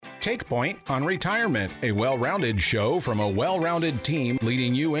Take Point on Retirement, a well-rounded show from a well-rounded team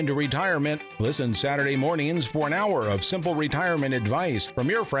leading you into retirement. Listen Saturday mornings for an hour of simple retirement advice from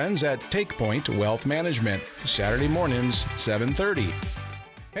your friends at Take Point Wealth Management. Saturday mornings, 7:30.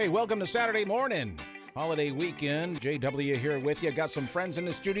 Hey, welcome to Saturday morning. Holiday weekend. JW here with you. Got some friends in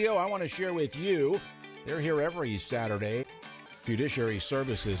the studio I want to share with you. They're here every Saturday. Fiduciary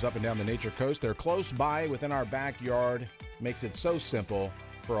Services up and down the Nature Coast. They're close by within our backyard. Makes it so simple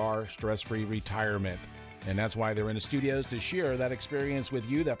for our stress-free retirement. And that's why they're in the studios to share that experience with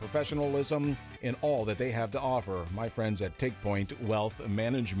you, that professionalism in all that they have to offer. My friends at Take Point Wealth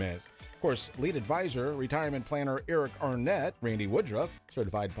Management. Of course, lead advisor, retirement planner Eric Arnett, Randy Woodruff,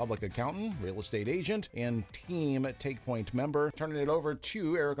 certified public accountant, real estate agent, and team Take Point member. Turning it over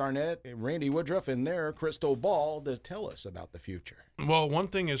to Eric Arnett, Randy Woodruff, and their crystal ball to tell us about the future. Well, one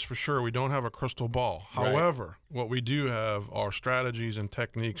thing is for sure, we don't have a crystal ball. However, what we do have are strategies and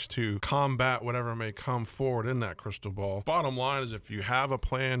techniques to combat whatever may come forward in that crystal ball. Bottom line is, if you have a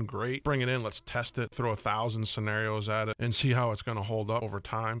plan, great. Bring it in. Let's test it. Throw 1,000 scenarios at it and see how it's going to hold up over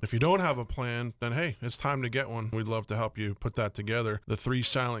time. If you don't have a plan, then hey, it's time to get one. We'd love to help you put that together. The 3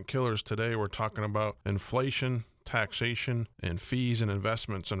 silent killers today, we're talking about inflation, taxation, and fees and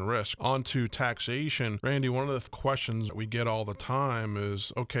investments and risk. On to taxation. Randy, one of the questions that we get all the time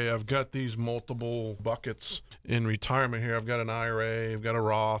is, okay, I've got these multiple buckets in retirement here. I've got an IRA, I've got a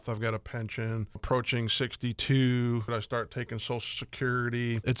Roth, I've got a pension, approaching 62. Should I start taking Social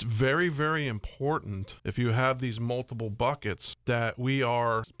Security? It's very, very important, if you have these multiple buckets, that we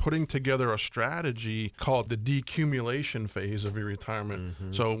are putting together a strategy called the decumulation phase of your retirement.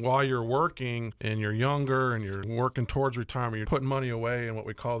 So while you're working and you're younger and you're working towards retirement, you're putting money away in what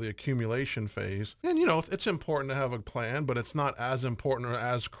we call the accumulation phase. And, you know, it's important to have a plan, but it's not as important or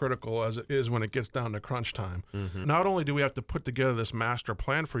as critical as it is when it gets down to crunch time. Not only do we have to put together this master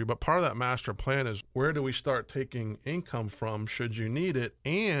plan for you, but part of that master plan is, where do we start taking income from should you need it?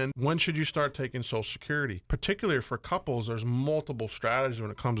 And when should you start taking Social Security? Particularly for couples, there's multiple strategies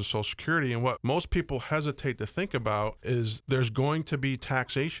when it comes to Social Security. And what most people hesitate to think about is there's going to be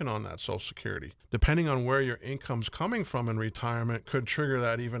taxation on that Social Security. Depending on where your income's coming from in retirement could trigger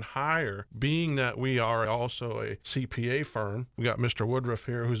that even higher. Being that we are also a CPA firm, we got Mr. Woodruff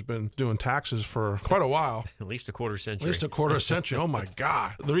here who's been doing taxes for quite a while. At least a quarter century. At least a quarter century. Oh my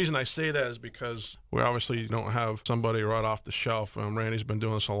God. The reason I say that is because we obviously don't have somebody right off the shelf. Randy's been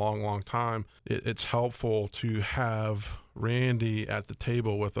doing this a long, long time. It's helpful to have Randy at the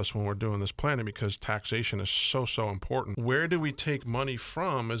table with us when we're doing this planning, because taxation is so important. Where do we take money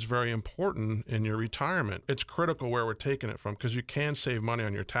from is very important in your retirement. It's critical where we're taking it from, because you can save money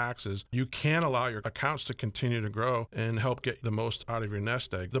on your taxes. You can allow your accounts to continue to grow and help get the most out of your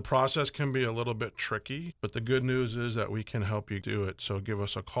nest egg. The process can be a little bit tricky, but the good news is that we can help you do it. So give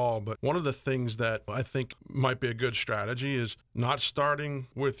us a call. But one of the things that I think might be a good strategy is not starting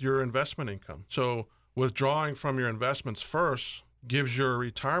with your investment income. So withdrawing from your investments first gives your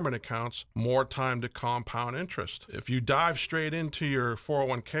retirement accounts more time to compound interest. If you dive straight into your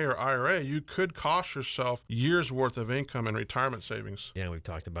 401k or IRA, you could cost yourself years worth of income in retirement savings. Yeah, we've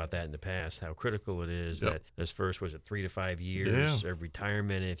talked about that in the past, how critical it is that this first, was it 3 to 5 years of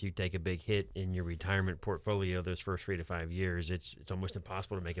retirement? If you take a big hit in your retirement portfolio those first 3 to 5 years, it's almost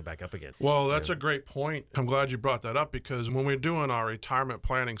impossible to make it back up again. Well, that's a great point. I'm glad you brought that up, because when we're doing our retirement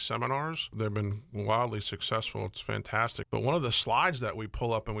planning seminars, they've been wildly successful. It's fantastic. But one of the slides that we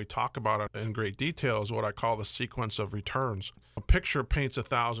pull up and we talk about it in great detail is what I call the sequence of returns. A picture paints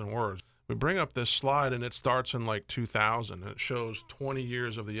 1,000 words. We bring up this slide and it starts in like 2000 and it shows 20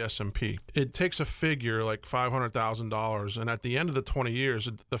 years of the S&P. It takes a figure like $500,000, and at the end of the 20 years,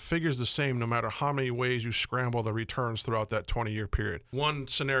 the figure's the same no matter how many ways you scramble the returns throughout that 20-year period. One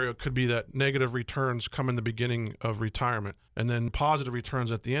scenario could be that negative returns come in the beginning of retirement and then positive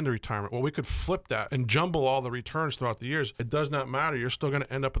returns at the end of retirement. Well, we could flip that and jumble all the returns throughout the years. It does not matter. You're still going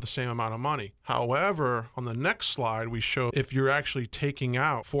to end up with the same amount of money. However, on the next slide, we show if you're actually taking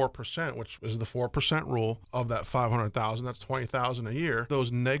out 4%, which is the 4% rule of that 500,000, that's 20,000 a year. Those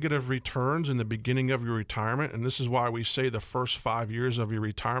negative returns in the beginning of your retirement, and this is why we say the first 5 years of your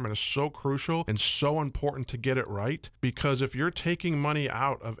retirement is so crucial and so important to get it right, because if you're taking money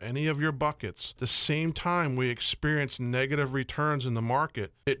out of any of your buckets, the same time we experience negative returns in the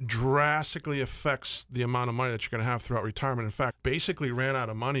market, it drastically affects the amount of money that you're going to have throughout retirement. In fact, basically ran out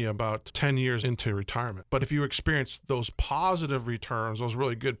of money about 10 years into retirement. But if you experience those positive returns, those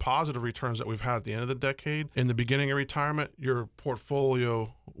really good positive returns that we've had at the end of the decade, in the beginning of retirement, your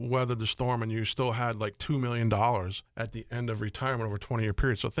portfolio weathered the storm and you still had like $2 million at the end of retirement over a 20-year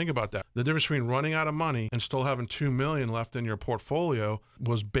period. So think about that. The difference between running out of money and still having $2 million left in your portfolio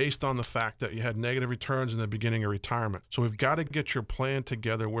was based on the fact that you had negative returns in the beginning of retirement. So we've got to get your plan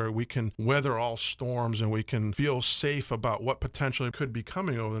together where we can weather all storms and we can feel safe about what potentially could be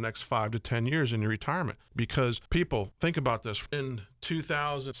coming over the next 5 to 10 years in your retirement. Because people, think about this. In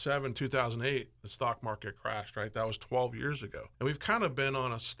 2007, 2008, the stock market crashed, right? That was 12 years ago. And we've kind of been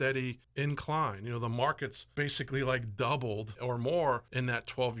on a steady incline. You know, the market's basically like doubled or more in that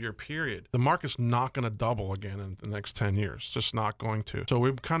 12-year period. The market's not going to double again in the next 10 years. It's just not going to. So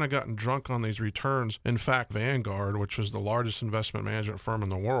we've kind of gotten drunk on these returns. In fact, Vanguard, which is the largest investment management firm in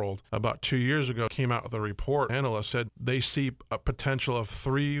the world, about 2 years ago came out with a report. Analysts said they see a potential of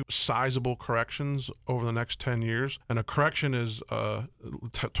 3 sizable corrections over the next 10 years. And a correction is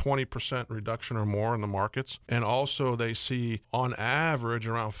 20% reduction or more in the markets. And also they see on average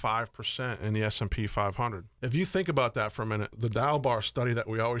around 5% in the S&P 500. If you think about that for a minute, the Dalbar study that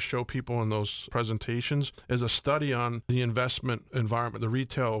we always show people in those presentations is a study on the investment environment, the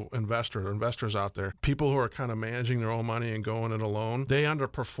retail investors out there, people who are kind of managing their own money and going it alone. They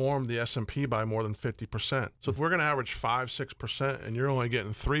underperformed the S&P by more than 50%. So if we're going to average 5-6% and you're only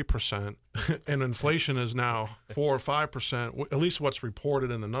getting 3%, and inflation is now 4 or 5%, at least what's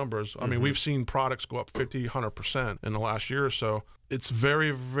reported in the numbers. I mean, we've seen products go up 50, 100% in the last year or so. It's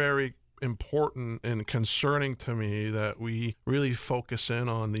very, very important and concerning to me that we really focus in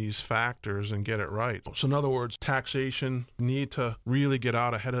on these factors and get it right. So in other words, taxation, need to really get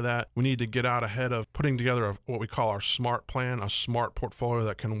out ahead of that. We need to get out ahead of putting together what we call our smart plan, a smart portfolio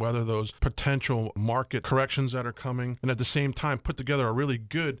that can weather those potential market corrections that are coming. And at the same time, put together a really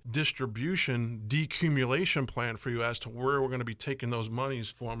good distribution decumulation plan for you as to where we're going to be taking those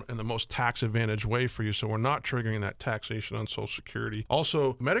monies from in the most tax advantage way for you. So we're not triggering that taxation on Social Security.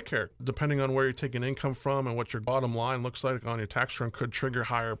 Also, Medicare, depending on where you're taking income from and what your bottom line looks like on your tax return, could trigger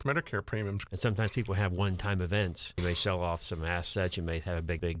higher Medicare premiums. And sometimes people have one-time events. You may sell off some assets, you may have a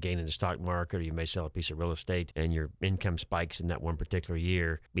big gain in the stock market, or you may sell a piece of real estate and your income spikes in that one particular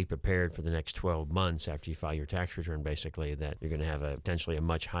year. Be prepared for the next 12 months after you file your tax return, basically, that you're going to have potentially a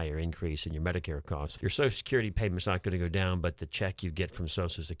much higher increase in your Medicare costs. Your Social Security payment's not going to go down, but the check you get from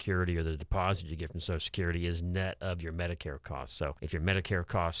Social Security or the deposit you get from Social Security is net of your Medicare costs. So if your Medicare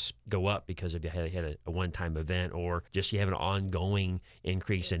costs go up because if you had a one-time event or just you have an ongoing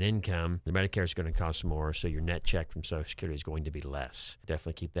increase in income, the Medicare is going to cost more, so your net check from Social Security is going to be less.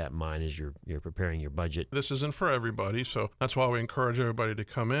 Definitely keep that in mind as you're preparing your budget. This isn't for everybody, so that's why we encourage everybody to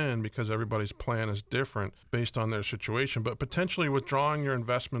come in, because everybody's plan is different based on their situation. But potentially withdrawing your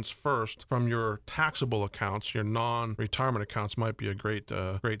investments first from your taxable accounts, your non-retirement accounts, might be a great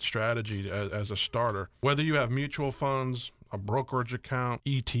strategy as a starter. Whether you have mutual funds, a brokerage account,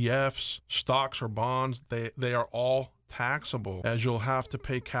 ETFs, stocks or bonds, they are all taxable, as you'll have to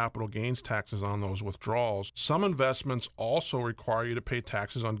pay capital gains taxes on those withdrawals. Some investments also require you to pay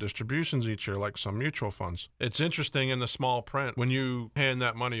taxes on distributions each year, like some mutual funds. It's interesting in the small print, when you hand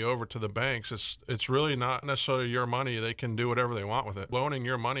that money over to the banks, it's really not necessarily your money. They can do whatever they want with it. Loaning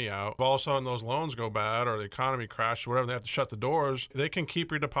your money out, if all of a sudden those loans go bad or the economy crashes or whatever, they have to shut the doors, they can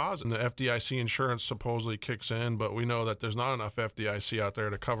keep your deposit. And the FDIC insurance supposedly kicks in, but we know that there's not enough FDIC out there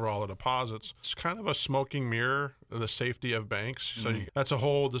to cover all the deposits. It's kind of a smoking mirror, the safety of banks. So that's a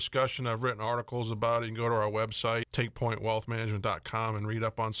whole discussion. I've written articles about it. You can go to our website, takepointwealthmanagement.com, and read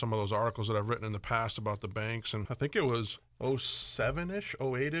up on some of those articles that I've written in the past about the banks. And I think it was 07-ish,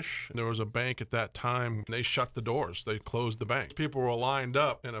 08-ish. There was a bank at that time. They shut the doors. They closed the bank. People were lined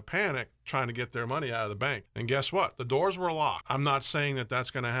up in a panic trying to get their money out of the bank. And guess what? The doors were locked. I'm not saying that that's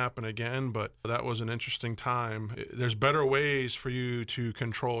going to happen again, but that was an interesting time. There's better ways for you to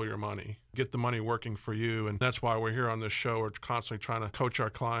control your money, get the money working for you. And that's why we're here on this show. We're constantly trying to coach our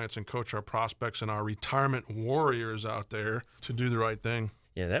clients and coach our prospects and our retirement warriors out there to do the right thing.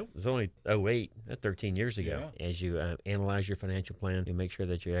 Yeah, that was only 08, 13 years ago. Yeah. As you analyze your financial plan, you make sure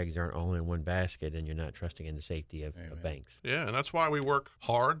that your eggs aren't all in one basket and you're not trusting in the safety of banks. Yeah, and that's why we work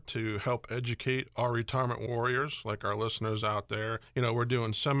hard to help educate our retirement warriors, like our listeners out there. You know, we're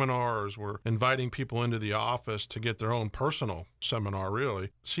doing seminars. We're inviting people into the office to get their own personal seminar, really.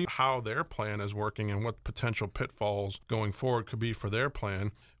 See how their plan is working and what potential pitfalls going forward could be for their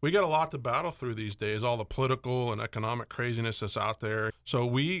plan. We got a lot to battle through these days, all the political and economic craziness that's out there. So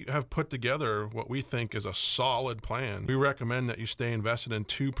we have put together what we think is a solid plan. We recommend that you stay invested in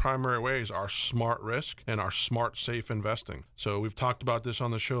 2 primary ways, our smart risk and our smart safe investing. So we've talked about this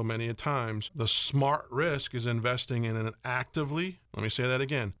on the show many a times. The smart risk is investing in an actively Let me say that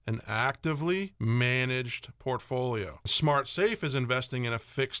again. An actively managed portfolio. Smart Safe is investing in a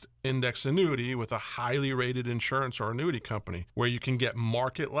fixed index annuity with a highly rated insurance or annuity company where you can get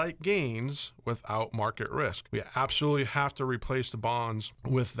market-like gains without market risk. We absolutely have to replace the bonds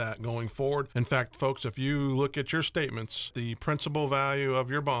with that going forward. In fact, folks, if you look at your statements, the principal value of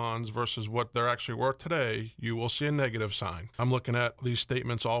your bonds versus what they're actually worth today, you will see a negative sign. I'm looking at these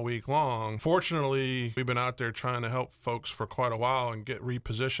statements all week long. Fortunately, we've been out there trying to help folks for quite a while and get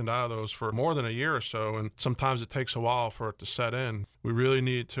repositioned out of those for more than a year or so, and sometimes it takes a while for it to set in. We really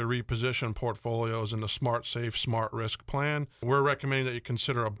need to reposition portfolios in the Smart Safe, Smart Risk plan. We're recommending that you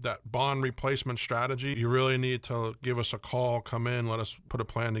consider that bond replacement strategy. You really need to give us a call, come in, let us put a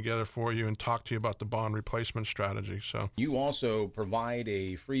plan together for you and talk to you about the bond replacement strategy. So you also provide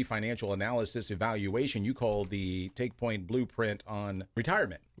a free financial analysis evaluation you call the Take Point Blueprint on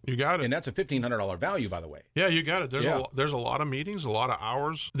Retirement. You got it. And that's a $1,500 value, by the way. Yeah, you got it. There's a lot of meetings, a lot of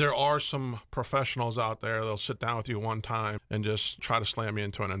hours. There are some professionals out there. They'll sit down with you one time and just try to slam you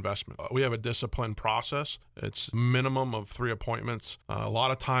into an investment. We have a disciplined process. It's minimum of 3 appointments, a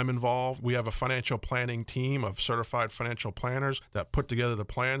lot of time involved. We have a financial planning team of certified financial planners that put together the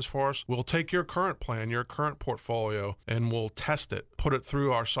plans for us. We'll take your current plan, your current portfolio, and we'll test it, put it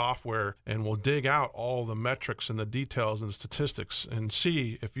through our software, and we'll dig out all the metrics and the details and the statistics and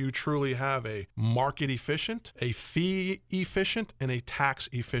see if you truly have a market efficient, a fee efficient, and a tax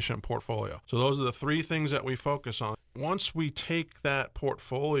efficient portfolio. So those are the 3 things that we focus on. Once we take that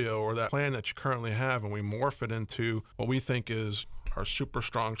portfolio or that plan that you currently have and we morph it into what we think is our super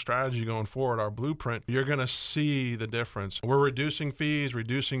strong strategy going forward, our blueprint, you're going to see the difference. We're reducing fees,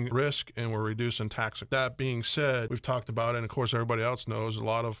 reducing risk, and we're reducing tax. That being said, we've talked about it, and of course everybody else knows, a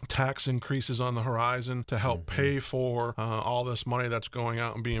lot of tax increases on the horizon to help pay for all this money that's going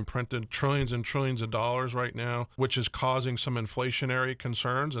out and being printed, trillions and trillions of dollars right now, which is causing some inflationary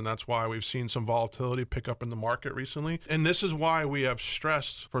concerns, and that's why we've seen some volatility pick up in the market recently. And this is why we have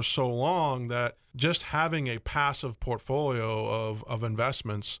stressed for so long that just having a passive portfolio of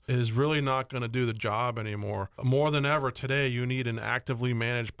investments is really not going to do the job anymore. More than ever today, you need an actively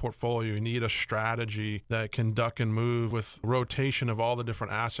managed portfolio. You need a strategy that can duck and move with rotation of all the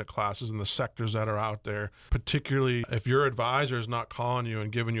different asset classes and the sectors that are out there. Particularly if your advisor is not calling you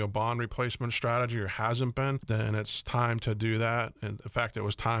and giving you a bond replacement strategy or hasn't been, then it's time to do that. And in fact, it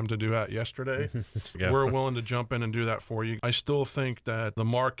was time to do that yesterday. Yeah. We're willing to jump in and do that for you. I still think that the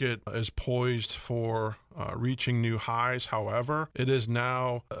market is poised for reaching new highs. However, it is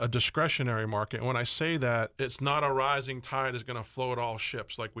now a discretionary market. And when I say that, it's not a rising tide is going to float all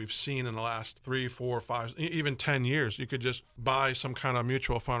ships like we've seen in the last 3, 4, 5, even 10 years. You could just buy some kind of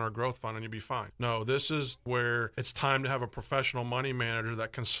mutual fund or growth fund and you'd be fine. No, this is where it's time to have a professional money manager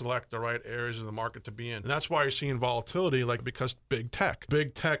that can select the right areas of the market to be in. And that's why you're seeing volatility, because Big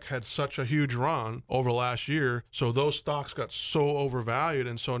Tech had such a huge run over last year. So those stocks got so overvalued.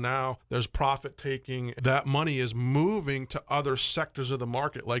 And so now there's profit taking. That money is moving to other sectors of the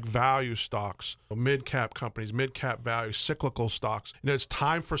market, like value stocks, mid-cap companies, mid-cap value, cyclical stocks. It's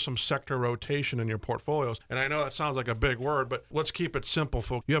time for some sector rotation in your portfolios. And I know that sounds like a big word, but let's keep it simple,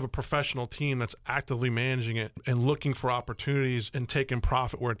 folks. You have a professional team that's actively managing it and looking for opportunities and taking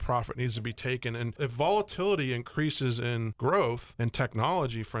profit where profit needs to be taken. And if volatility increases in growth and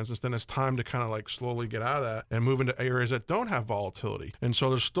technology, for instance, then it's time to kind of slowly get out of that and move into areas that don't have volatility. And so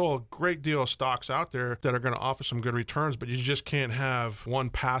there's still a great deal of stocks out there that are going to offer some good returns, but you just can't have one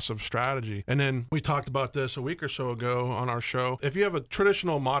passive strategy. And then we talked about this a week or so ago on our show. If you have a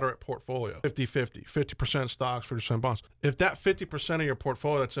traditional moderate portfolio, 50-50, 50% stocks, 50% bonds, if that 50% of your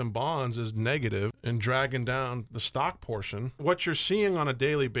portfolio that's in bonds is negative and dragging down the stock portion, what you're seeing on a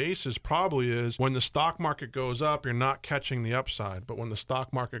daily basis probably is when the stock market goes up, you're not catching the upside. But when the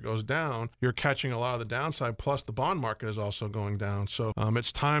stock market goes down, you're catching a lot of the downside, plus the bond market is also going down. So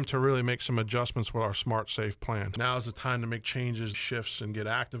it's time to really make some adjustments with our Smart Safe plan. Now is the time to make changes, shifts, and get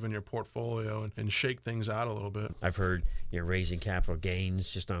active in your portfolio and shake things out a little bit. I've heard raising capital gains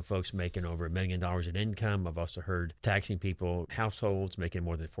just on folks making over $1 million in income. I've also heard taxing people, households making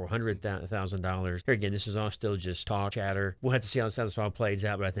more than $400,000. Here again, this is all still just talk, chatter. We'll have to see how this all plays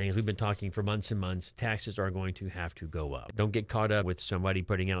out, but I think as we've been talking for months and months, taxes are going to have to go up. Don't get caught up with somebody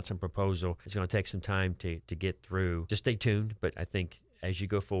putting out some proposal. It's going to take some time to get through. Just stay tuned, but I think as you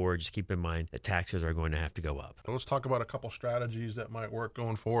go forward, just keep in mind that taxes are going to have to go up. Let's talk about a couple strategies that might work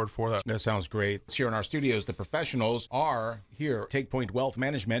going forward for that. That sounds great. It's here in our studios. The professionals are here. Take Point Wealth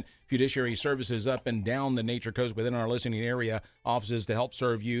Management, fiduciary services up and down the Nature Coast within our listening area. Offices to help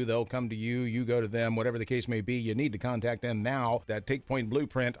serve you. They'll come to you. You go to them. Whatever the case may be, you need to contact them now. That Take Point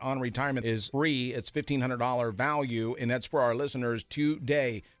Blueprint on retirement is free. It's $1,500 value, and that's for our listeners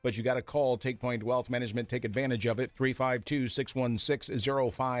today. But you got to call Take Point Wealth Management. Take advantage of it.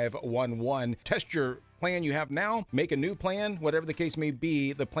 352-616-0511. Test your plan you have now, make a new plan, whatever the case may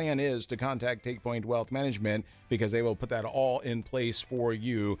be. The plan is to contact Take Point Wealth Management because they will put that all in place for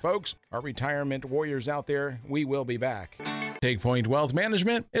you. Folks, our retirement warriors out there, we will be back. Take Point Wealth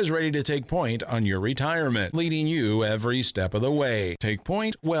Management is ready to take point on your retirement, leading you every step of the way.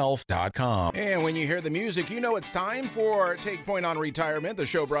 TakePointWealth.com. And when you hear the music, you know it's time for Take Point on Retirement, the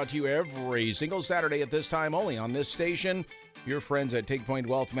show brought to you every single Saturday at this time only on this station. Your friends at Take Point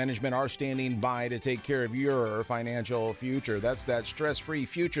Wealth Management are standing by to take care of your financial future. That's that stress-free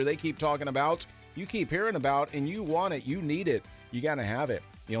future they keep talking about, you keep hearing about, and you want it, you need it, you got to have it.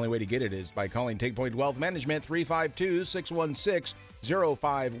 The only way to get it is by calling Take Point Wealth Management,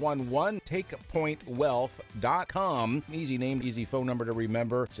 352-616-0511, takepointwealth.com. Easy name, easy phone number to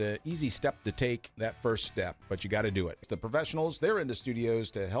remember. It's an easy step to take, that first step, but you got to do it. The professionals, they're in the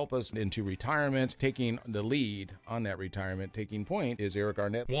studios to help us into retirement, taking the lead on that retirement. Taking point is Eric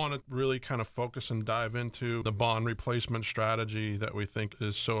Arnett. Want to really kind of focus and dive into the bond replacement strategy that we think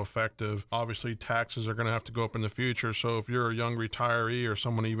is so effective. Obviously, taxes are going to have to go up in the future, so if you're a young retiree or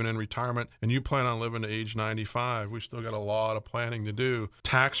someone even in retirement and you plan on living to age 95, we still got a lot of planning to do.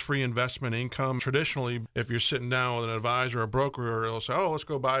 Tax-free investment income. Traditionally, if you're sitting down with an advisor or a broker, they'll say, oh, let's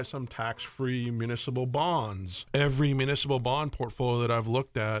go buy some tax-free municipal bonds. Every municipal bond portfolio that I've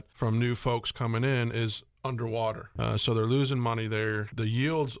looked at from new folks coming in is underwater. So they're losing money there. The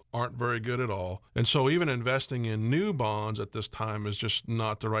yields aren't very good at all. And so even investing in new bonds at this time is just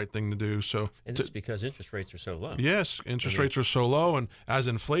not the right thing to do. So, and it's because interest rates are so low. Yes, interest rates are so low. And as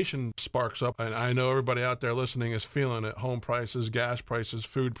inflation sparks up, and I know everybody out there listening is feeling it, home prices, gas prices,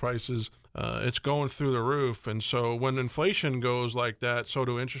 food prices, it's going through the roof. And so when inflation goes like that, so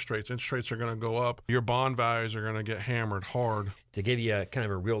do interest rates. Interest rates are going to go up. Your bond values are going to get hammered hard. To give you a kind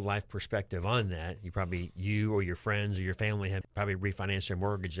of a real life perspective on that, you or your friends or your family have probably refinanced their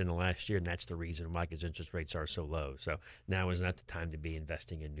mortgage in the last year, and that's the reason why, because interest rates are so low. So now is not the time to be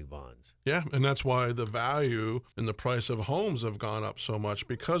investing in new bonds. Yeah, and that's why the value and the price of homes have gone up so much,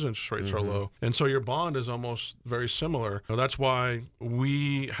 because interest rates are low. And so your bond is almost very similar. That's why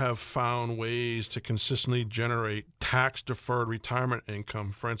we have found ways to consistently generate tax-deferred retirement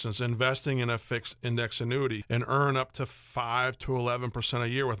income. For instance, investing in a fixed index annuity and earn up to 5 to 11% a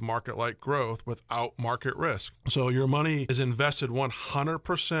year with market-like growth without market risk. So your money is invested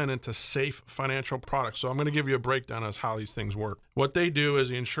 100% into safe financial products. So I'm going to give you a breakdown of how these things work. What they do is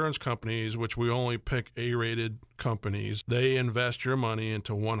the insurance companies, which we only pick A-rated companies, they invest your money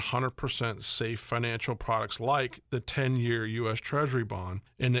into 100% safe financial products like the 10-year U.S. Treasury bond.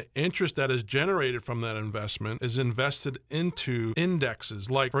 And the interest that is generated from that investment is invested into indexes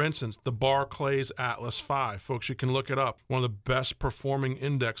like, for instance, the Barclays Atlas 5. Folks, you can look it up. One of the best performing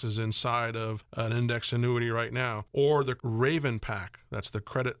indexes inside of an index annuity right now. Or the Raven Pack. That's the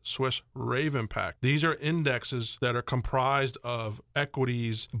Credit Suisse Raven Pack. These are indexes that are comprised of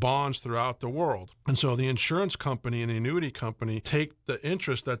equities, bonds throughout the world. And so the insurance company and the annuity company take the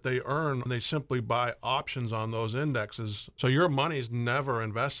interest that they earn, and they simply buy options on those indexes. So your money's never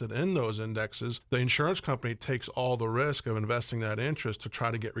invested in those indexes. The insurance company takes all the risk of investing that interest to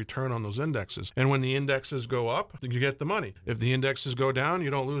try to get return on those indexes. And when the indexes go up, you get the money. If the indexes go down, you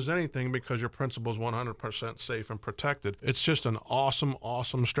don't lose anything because your principal is 100% safe and protected. It's just an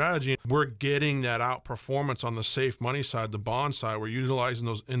awesome strategy. We're getting that outperformance on the safe money side, the bond side. We're utilizing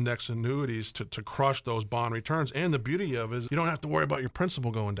those index annuities to crush those bond returns. And the beauty of it is you don't have to worry about your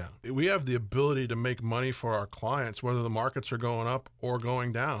principal going down. We have the ability to make money for our clients, whether the markets are going up or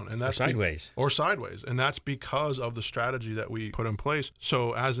going down. And that's sideways. Or sideways. And that's because of the strategy that we put in place.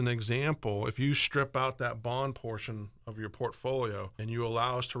 So as an example, if you strip out that bond portion of your portfolio and you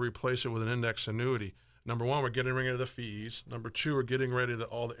allow us to replace it with an index annuity, number one, we're getting rid of the fees. Number two, we're getting rid of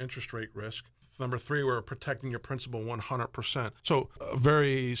all the interest rate risk. Number three, we're protecting your principal 100%. So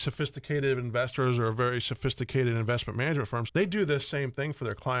very sophisticated investors or very sophisticated investment management firms, they do this same thing for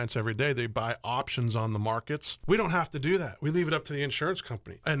their clients every day. They buy options on the markets. We don't have to do that. We leave it up to the insurance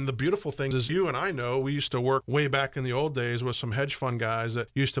company. And the beautiful thing is, you and I know, we used to work way back in the old days with some hedge fund guys that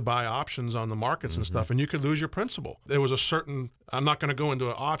used to buy options on the markets and stuff, and you could lose your principal. There was a certain I'm not going to go into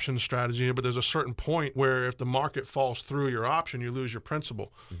an option strategy, but there's a certain point where if the market falls through your option, you lose your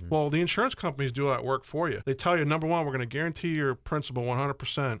principal. Well, the insurance companies do that work for you. They tell you, number one, we're going to guarantee your principal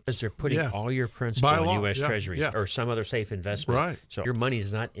 100%. Because they're putting all your principal in U.S. Treasuries or some other safe investment. Right. So your money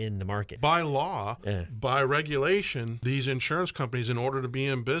is not in the market. By law, by regulation, these insurance companies, in order to be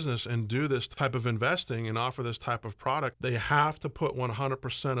in business and do this type of investing and offer this type of product, they have to put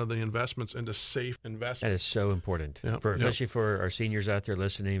 100% of the investments into safe investments. That is so important, especially for our seniors out there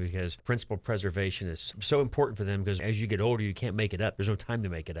listening, because principal preservation is so important for them, because as you get older, you can't make it up. There's no time to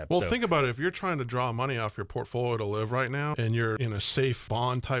make it up. Well, think about it. If you're trying to draw money off your portfolio to live right now, and you're in a safe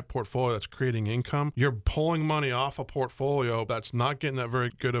bond type portfolio that's creating income, you're pulling money off a portfolio that's not getting that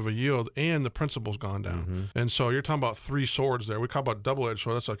very good of a yield, and the principal's gone down. And so you're talking about three swords there. We talk about double-edged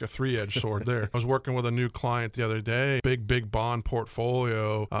sword. That's like a three-edged sword there. I was working with a new client the other day, big bond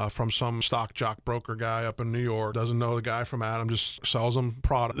portfolio from some stock jock broker guy up in New York. Doesn't know the guy from Adam, just sells them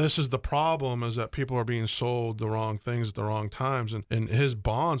product. This is the problem, is that people are being sold the wrong things at the wrong times. And his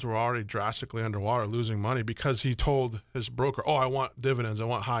bonds were already drastically underwater, losing money, because he told his broker, oh, I want dividends, I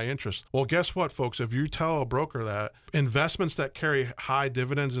want high interest. Well, guess what, folks? If you tell a broker that, investments that carry high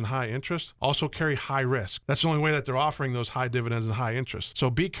dividends and high interest also carry high risk. That's the only way that they're offering those high dividends and high interest. So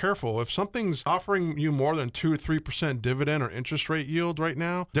be careful. If something's offering you more than 2 or 3% dividend or interest rate yield right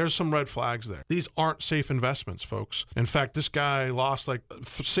now, there's some red flags there. These aren't safe investments, folks. In fact, this guy lost like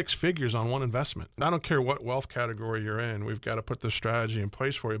 6 figures on one investment. I don't care what wealth category you're in. We've got to put this strategy in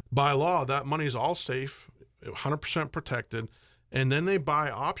place for you. By law, that money's all safe, 100% protected. And then they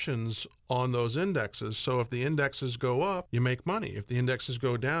buy options on those indexes. So if the indexes go up, you make money. If the indexes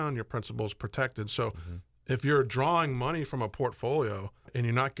go down, your principal is protected. So if you're drawing money from a portfolio and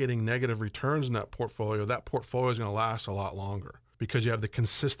you're not getting negative returns in that portfolio is going to last a lot longer, because you have the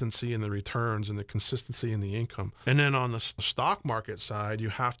consistency in the returns and the consistency in the income. And then on the stock market side, you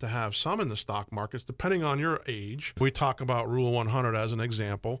have to have some in the stock markets, depending on your age. We talk about Rule 100 as an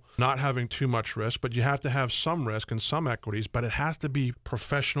example, not having too much risk, but you have to have some risk and some equities, but it has to be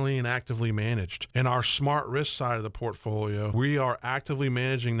professionally and actively managed. In our smart risk side of the portfolio, we are actively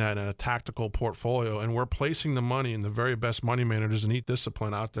managing that in a tactical portfolio, and we're placing the money in the very best money managers and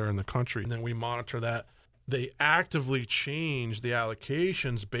discipline out there in the country. And then we monitor that. They actively change the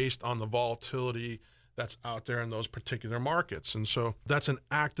allocations based on the volatility that's out there in those particular markets. And so that's an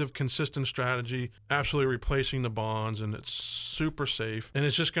active, consistent strategy, absolutely replacing the bonds, and it's super safe. And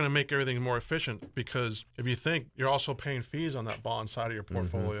it's just going to make everything more efficient, because if you think, you're also paying fees on that bond side of your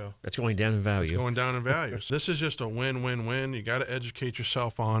portfolio. That's going down in value. It's going down in value. So this is just a win-win-win. You got to educate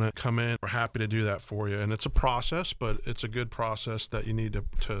yourself on it. Come in. We're happy to do that for you. And it's a process, but it's a good process that you need to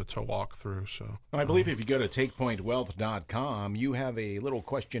walk through. So I believe if you go to takepointwealth.com, you have a little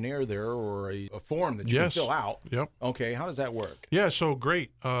questionnaire there, or a form that you can fill out. Yep. Okay, how does that work? Yeah, so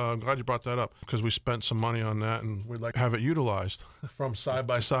great. I'm glad you brought that up, because we spent some money on that, and we'd like to have it utilized from Side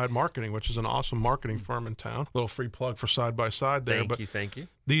by Side Marketing, which is an awesome marketing firm in town. A little free plug for Side by Side there. Thank you.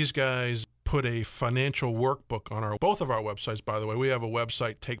 These guys put a financial workbook on both of our websites, by the way. We have a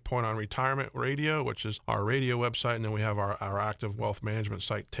website, Take Point on Retirement Radio, which is our radio website, and then we have our active wealth management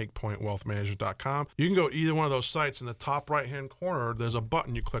site, takepointwealthmanagement.com. You can go either one of those sites. In the top right-hand corner, there's a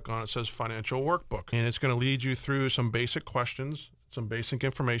button you click on. It says Financial Workbook, and it's going to lead you through some basic questions, some basic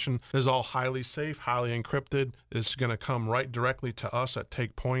information. This is all highly safe, highly encrypted. It's going to come right directly to us at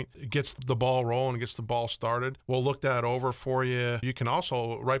Take Point. It gets the ball rolling, gets the ball started. We'll look that over for you. You can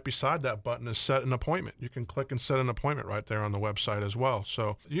also, right beside that button, is set an appointment. You can click and set an appointment right there on the website as well.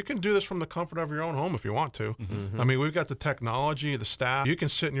 So you can do this from the comfort of your own home if you want to. I mean, we've got the technology, the staff. You can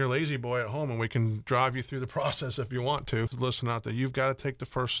sit in your lazy boy at home, and we can drive you through the process if you want to. Listen out there, you've got to take the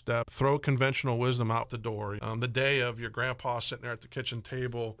first step. Throw conventional wisdom out the door. The day of your grandpa sitting there at the kitchen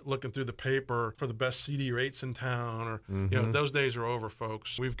table looking through the paper for the best CD rates in town, or you know, those days are over,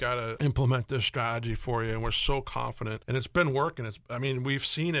 folks. We've got to implement this strategy for you, and we're so confident, and it's been working. We've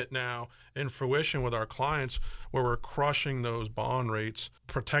seen it now in fruition with our clients, where we're crushing those bond rates,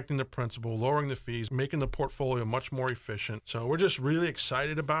 protecting the principal, lowering the fees, making the portfolio much more efficient. So we're just really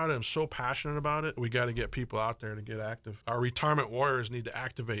excited about it. I'm so passionate about it. We got to get people out there to get active. Our retirement warriors need to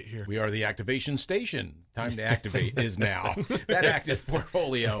activate here. We are the activation station. Time to activate is now. That active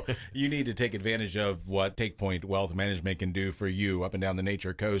portfolio, you need to take advantage of what Take Point Wealth Management can do for you up and down the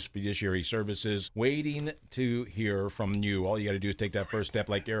Nature Coast. Fiduciary services waiting to hear from you. All you got to do is take that first step,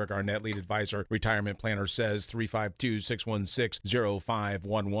 like Eric Arnett, lead advisor, retirement planner, says.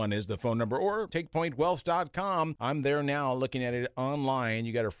 352-616-0511 is the phone number, or takepointwealth.com. I'm there now looking at it online.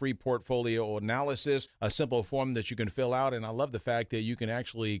 You got a free portfolio analysis, a simple form that you can fill out, and I love the fact that you can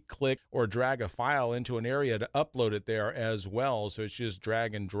actually click or drag a file into an area to upload it there as well. well. So it's just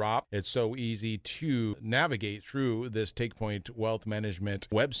drag and drop. It's so easy to navigate through this Take Point Wealth Management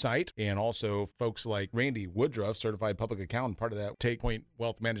website. And also folks like Randy Woodruff, certified public accountant, part of that Take Point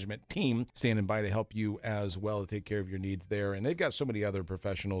Wealth Management team, standing by to help you as well to take care of your needs there. And they've got so many other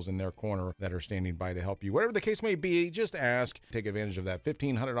professionals in their corner that are standing by to help you. Whatever the case may be, just ask. Take advantage of that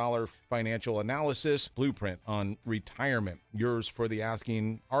 $1,500 financial analysis blueprint on retirement. Yours for the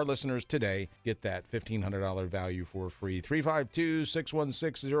asking. Our listeners today get that $1,500 value for free.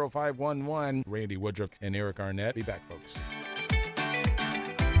 352-616-0511. Randy Woodruff and Eric Arnett. Be back, folks.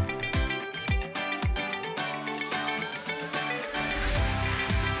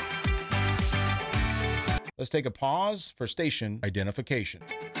 Let's take a pause for station identification.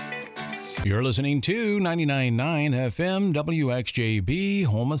 You're listening to 99.9 FM WXJB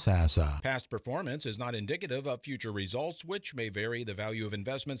Homosassa. Past performance is not indicative of future results, which may vary. The value of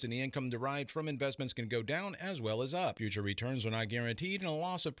investments and the income derived from investments can go down as well as up. Future returns are not guaranteed, and a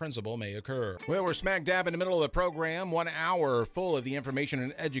loss of principal may occur. Well, we're smack dab in the middle of the program. 1 hour full of the information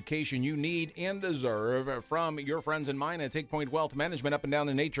and education you need and deserve from your friends and mine at Take Point Wealth Management up and down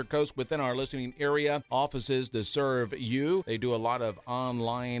the Nature Coast within our listening area. Offices to serve you. They do a lot of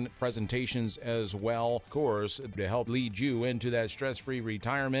online presentations as well, of course, to help lead you into that stress-free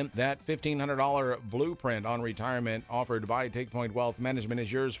retirement. That $1,500 blueprint on retirement offered by Take Point Wealth Management is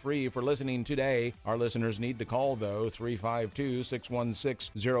yours free for listening today. Our listeners need to call, though,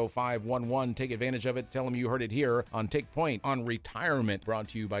 352-616-0511. Take advantage of it. Tell them you heard it here on Take Point on Retirement, brought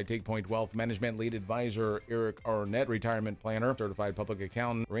to you by Take Point Wealth Management. Lead advisor Eric Arnett, retirement planner, certified public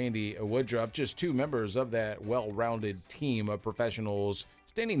accountant Randy Woodruff, just two members of that well-rounded team of professionals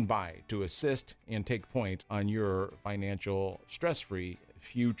standing by to assist and take point on your financial stress-free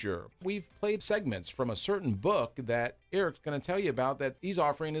future. We've played segments from a certain book that Eric's going to tell you about that he's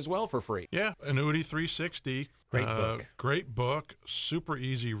offering as well for free. Yeah, Annuity 360. Great book. Great book, super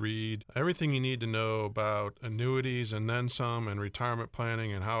easy read. Everything you need to know about annuities and then some, and retirement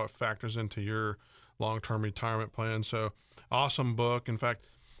planning and how it factors into your long-term retirement plan. So awesome book. In fact,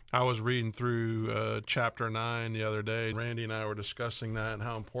 I was reading through Chapter 9 the other day. Randy and I were discussing that and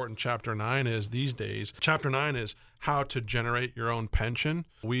how important Chapter 9 is these days. Chapter 9 is how to generate your own pension.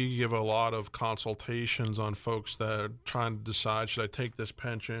 We give a lot of consultations on folks that are trying to decide, should I take this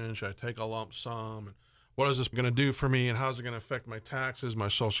pension? Should I take a lump sum? And what is this going to do for me, and how's it going to affect my taxes, my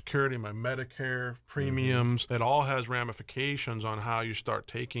Social Security, my Medicare premiums? It all has ramifications on how you start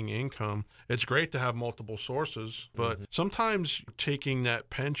taking income. It's great to have multiple sources, but sometimes taking that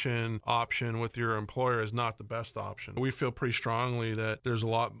pension option with your employer is not the best option. We feel pretty strongly that there's a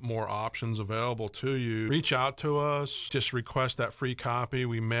lot more options available to you. Reach out to us, just request that free copy.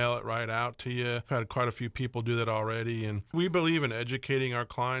 We mail it right out to you. I've had quite a few people do that already, and we believe in educating our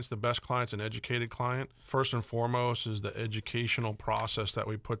clients. The best client's an educated client. First and foremost is the educational process that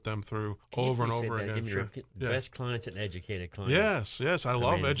we put them through over and over again. Sure. Best clients and educated clients. Yes. I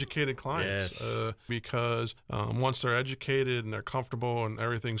love educated clients because once they're educated and they're comfortable and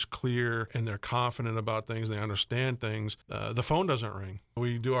everything's clear and they're confident about things, they understand things, the phone doesn't ring.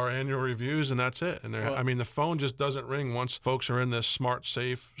 We do our annual reviews and that's it. And the phone just doesn't ring once folks are in this smart,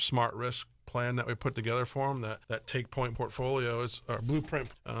 safe, smart risk plan that we put together for them, that Take Point portfolio is our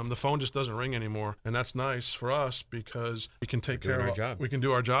blueprint. The phone just doesn't ring anymore, and that's nice for us because we can take care of our job. We can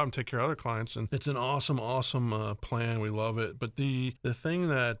do our job and take care of other clients, and it's an awesome plan. We love it. But the thing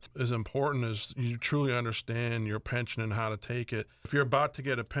that is important is you truly understand your pension and how to take it. If you're about to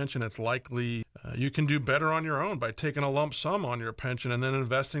get a pension, that's likely you can do better on your own by taking a lump sum on your pension and then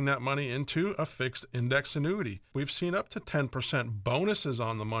investing that money into a fixed index annuity. We've seen up to 10% bonuses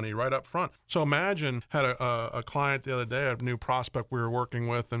on the money right up front. So imagine, had a client the other day, a new prospect we were working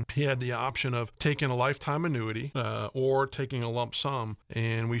with, and he had the option of taking a lifetime annuity or taking a lump sum.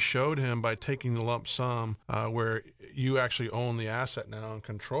 And we showed him by taking the lump sum where you actually own the asset now and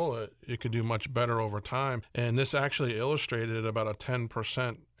control it, you could do much better over time. And this actually illustrated about a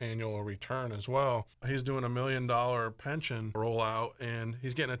 10% annual return as well. He's doing $1 million pension rollout and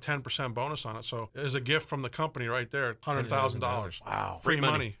he's getting a 10% bonus on it. So there's a gift from the company right there, $100,000. Wow. Free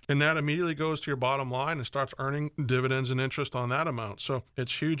money. And that immediately goes to your bottom line and starts earning dividends and interest on that amount. So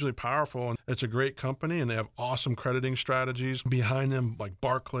it's hugely powerful, and it's a great company, and they have awesome crediting strategies behind them like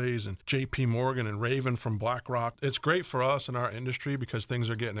Barclays and JP Morgan and Raven from BlackRock. It's great for us in our industry because things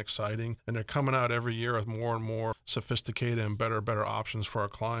are getting exciting and they're coming out every year with more and more sophisticated and better options for our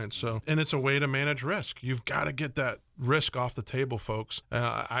clients. clients. So, and it's a way to manage risk. You've got to get that risk off the table, folks.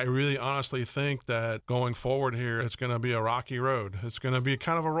 I really honestly think that going forward here, it's going to be a rocky road. It's going to be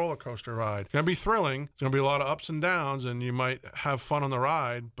kind of a roller coaster ride. It's going to be thrilling. It's going to be a lot of ups and downs, and you might have fun on the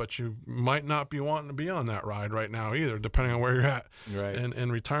ride, but you might not be wanting to be on that ride right now either, depending on where you're at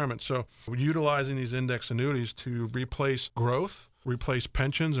in retirement. So utilizing these index annuities to replace growth, replace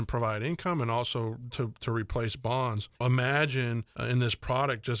pensions and provide income, and also to replace bonds. Imagine in this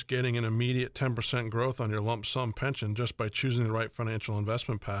product just getting an immediate 10% growth on your lump sum pension just by choosing the right financial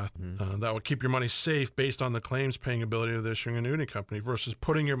investment path. That will keep your money safe based on the claims paying ability of the issuing annuity company versus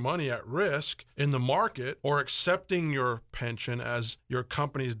putting your money at risk in the market or accepting your pension as your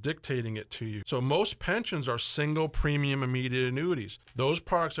company is dictating it to you. So most pensions are single premium immediate annuities. Those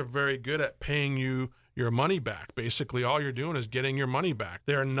products are very good at paying you your money back. Basically, all you're doing is getting your money back.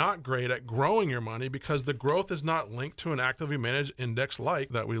 They're not great at growing your money because the growth is not linked to an actively managed index like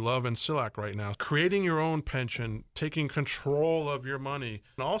that we love in SILAC right now. Creating your own pension, taking control of your money.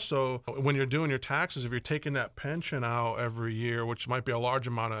 And also, when you're doing your taxes, if you're taking that pension out every year, which might be a large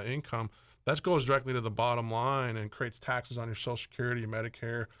amount of income, that goes directly to the bottom line and creates taxes on your Social Security and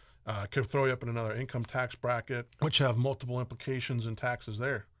Medicare. Could throw you up in another income tax bracket, which have multiple implications and taxes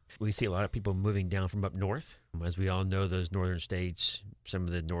there. We see a lot of people moving down from up north. As we all know, those northern states, some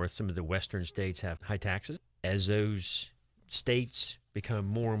of the western states have high taxes. As those states become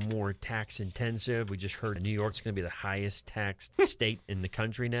more and more tax intensive, we just heard New York's going to be the highest taxed state in the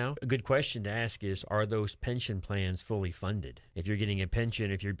country now. A good question to ask is, are those pension plans fully funded? If you're getting a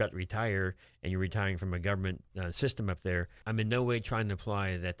pension, if you're about to retire and you're retiring from a government system up there, I'm in no way trying to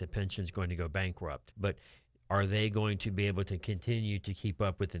imply that the pension's going to go bankrupt, but are they going to be able to continue to keep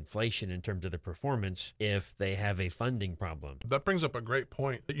up with inflation in terms of the performance if they have a funding problem? That brings up a great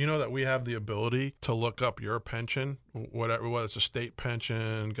point. You know that we have the ability to look up your pension, whether it's a state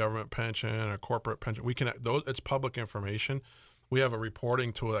pension, government pension, or corporate pension. It's public information. We have a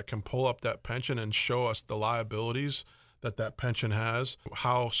reporting tool that can pull up that pension and show us the liabilities that pension has,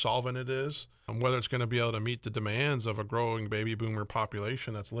 how solvent it is, and whether it's going to be able to meet the demands of a growing baby boomer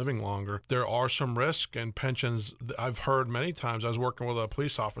population that's living longer. There are some risks in pensions. I've heard many times, I was working with a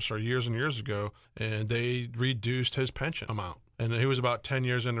police officer years and years ago, and they reduced his pension amount. And he was about 10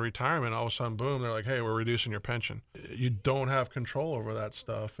 years into retirement. All of a sudden, boom, they're like, hey, we're reducing your pension. You don't have control over that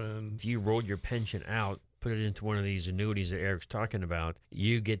stuff. And if you rolled your pension out, put it into one of these annuities that Eric's talking about,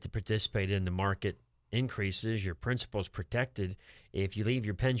 you get to participate in the market increases, your principal's protected. If you leave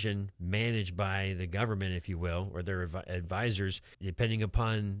your pension managed by the government, if you will, or their advisors, depending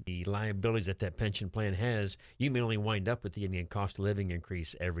upon the liabilities that pension plan has, you may only wind up with getting a cost of living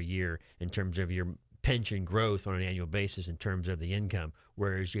increase every year in terms of your pension growth on an annual basis in terms of the income.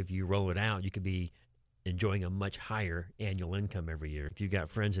 Whereas if you roll it out, you could be enjoying a much higher annual income every year. If you've got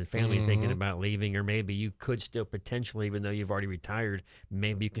friends and family thinking about leaving, or maybe you could still potentially, even though you've already retired,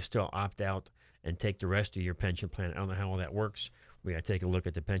 maybe you can still opt out and take the rest of your pension plan. I don't know how all that works. We got to take a look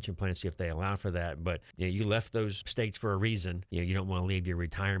at the pension plan, see if they allow for that. But you left those states for a reason. You don't want to leave your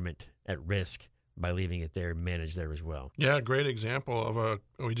retirement at risk by leaving it there, managed there as well. Yeah, great example of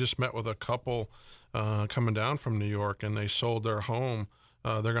we just met with a couple coming down from New York, and they sold their home.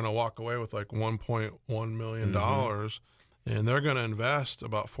 They're going to walk away with like $1.1 million. And they're going to invest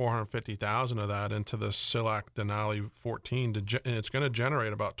about $450,000 of that into the SILAC Denali 14, and it's going to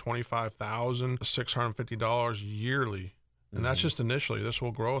generate about $25,650 yearly. And that's just initially. This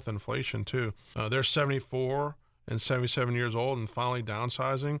will grow with inflation too. They're 74 and 77 years old and finally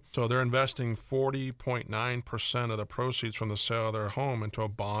downsizing. So they're investing 40.9% of the proceeds from the sale of their home into a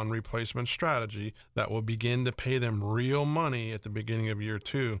bond replacement strategy that will begin to pay them real money at the beginning of year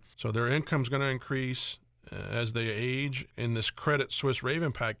 2. So their income's going to increase as they age. In this Credit Suisse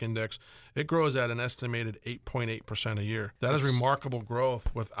Raven Pack Index, it grows at an estimated 8.8% a year. That is remarkable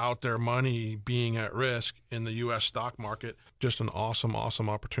growth without their money being at risk in the U.S. stock market. Just an awesome, awesome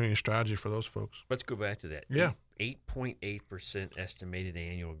opportunity and strategy for those folks. Let's go back to that. Yeah. 8.8% estimated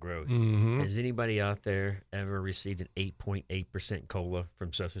annual growth. Has anybody out there ever received an 8.8% COLA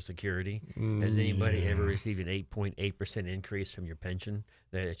from Social Security? Has anybody ever received an 8.8% increase from your pension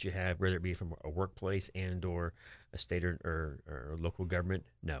that you have, whether it be from a workplace and or a state or local government?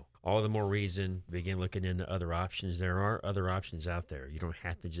 No. All the more reason to begin looking into other options. There are other options out there. You don't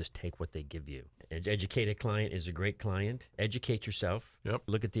have to just take what they give you. An educated client is a great client. Educate yourself. Yep.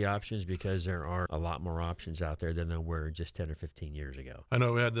 Look at the options, because there are a lot more options out there than there were just 10 or 15 years ago. I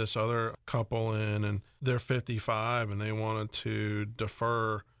know we had this other couple in, and they're 55, and they wanted to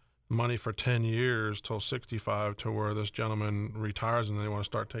defer money for 10 years till 65 to where this gentleman retires and they want to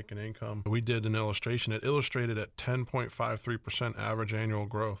start taking income. We did an illustration. It illustrated at 10.53% average annual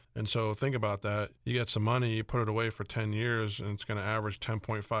growth. And so think about that. You get some money, you put it away for 10 years, and it's going to average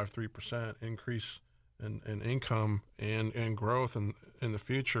 10.53% increase in income and growth in the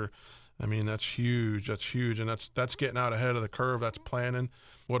future. I mean, that's huge. That's huge. And that's getting out ahead of the curve. That's planning.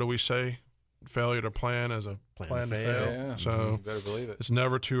 What do we say? Failure to plan is a plan to fail. Yeah, so you better believe it. It's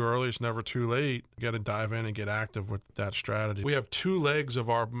never too early. It's never too late. You got to dive in and get active with that strategy. We have two legs of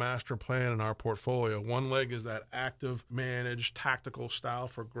our master plan in our portfolio. One leg is that active, managed, tactical style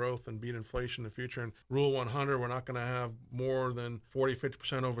for growth and beat inflation in the future. And Rule 100, we're not going to have more than 40,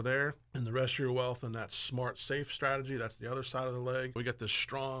 50% over there. And the rest of your wealth in that smart, safe strategy, that's the other side of the leg. We got this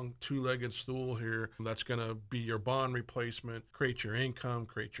strong two-legged stool here that's going to be your bond replacement, create your income,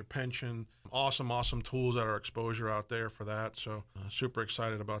 create your pension. Awesome tools at our exposure out there for that. So super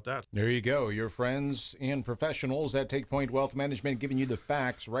excited about that. There you go. Your friends and professionals at Take Point Wealth Management giving you the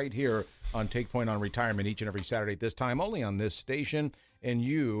facts right here on Take Point on Retirement each and every Saturday at this time, only on this station. And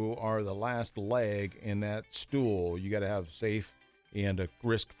you are the last leg in that stool. You got to have safe and a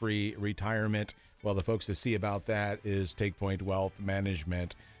risk-free retirement. Well, the folks to see about that is Take Point Wealth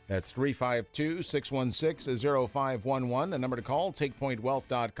Management. That's 352-616-0511. The number to call,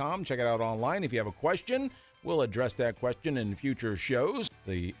 takepointwealth.com. Check it out online. If you have a question, we'll address that question in future shows.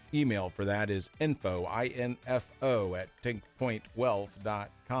 The email for that is info, I-N-F-O, at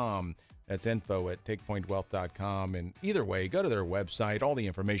takepointwealth.com. That's info at takepointwealth.com. And either way, go to their website. All the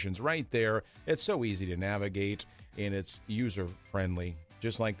information's right there. It's so easy to navigate, and it's user-friendly,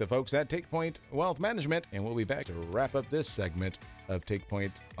 just like the folks at Take Point Wealth Management. And we'll be back to wrap up this segment of Take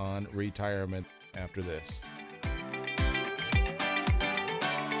Point on Retirement after this.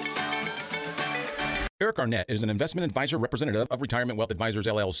 Eric Arnett is an investment advisor representative of Retirement Wealth Advisors,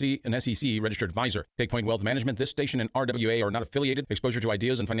 LLC, an SEC-registered advisor. Take Point Wealth Management, this station, and RWA are not affiliated. Exposure to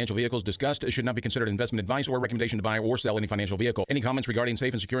ideas and financial vehicles discussed should not be considered investment advice or recommendation to buy or sell any financial vehicle. Any comments regarding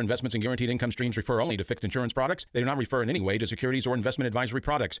safe and secure investments and guaranteed income streams refer only to fixed insurance products. They do not refer in any way to securities or investment advisory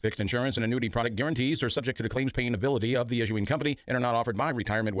products. Fixed insurance and annuity product guarantees are subject to the claims-paying ability of the issuing company and are not offered by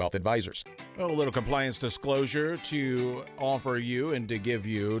Retirement Wealth Advisors. Well, a little compliance disclosure to offer you and to give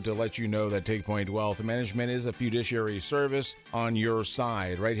you to let you know that Take Point Wealth Management is a fiduciary service on your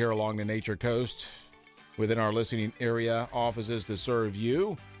side right here along the Nature Coast within our listening area offices to serve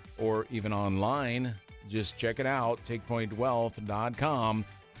you, or even online. Just check it out, takepointwealth.com,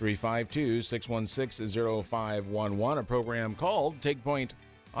 352-616-0511, a program called Take Point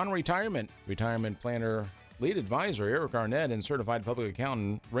on Retirement. Retirement planner lead advisor Eric Arnett and certified public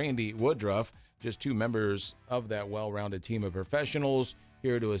accountant Randy Woodruff, just two members of that well-rounded team of professionals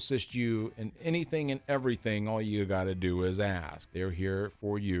here to assist you in anything and everything. All you got to do is ask. They're here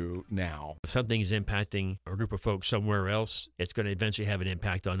for you now. If something's impacting a group of folks somewhere else, it's going to eventually have an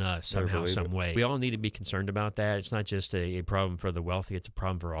impact on us somehow, some way. We all need to be concerned about that. It's not just a problem for the wealthy. It's a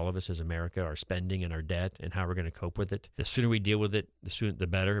problem for all of us as America, our spending and our debt and how we're going to cope with it. The sooner we deal with it, the sooner the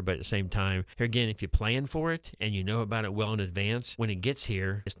better. But at the same time, here again, if you plan for it and you know about it well in advance, when it gets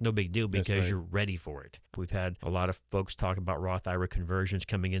here, it's no big deal because you're ready for it. We've had a lot of folks talk about Roth IRA conversions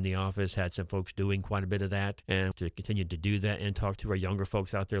coming in the office, had some folks doing quite a bit of that, and to continue to do that and talk to our younger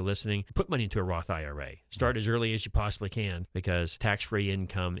folks out there listening, put money into a Roth IRA. Start as early as you possibly can because tax-free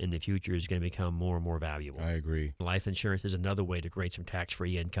income in the future is going to become more and more valuable. I agree. Life insurance is another way to create some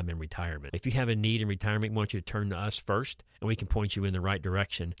tax-free income in retirement. If you have a need in retirement, we want you to turn to us first, and we can point you in the right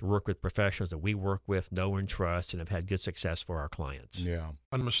direction to work with professionals that we work with, know and trust, and have had good success for our clients. Yeah.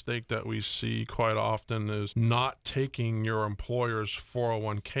 One mistake that we see quite often is not taking your employer's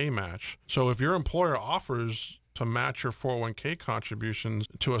 401k match. So if your employer offers to match your 401k contributions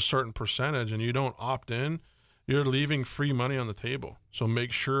to a certain percentage and you don't opt in, you're leaving free money on the table. So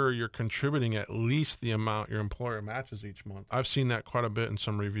make sure you're contributing at least the amount your employer matches each month. I've seen that quite a bit in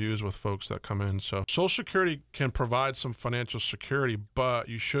some reviews with folks that come in. So Social Security can provide some financial security, but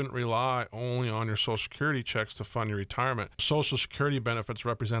you shouldn't rely only on your Social Security checks to fund your retirement. Social Security benefits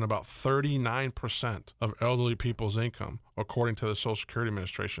represent about 39% of elderly people's income, according to the Social Security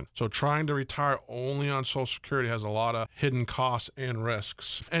Administration. So trying to retire only on Social Security has a lot of hidden costs and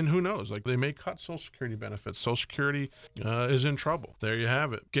risks. And who knows, like they may cut Social Security benefits. Social Security is in trouble. There you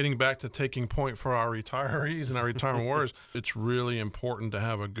have it. Getting back to taking point for our retirees and our retirement warriors, it's really important to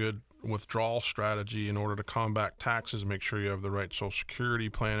have a good withdrawal strategy in order to combat taxes, make sure you have the right Social Security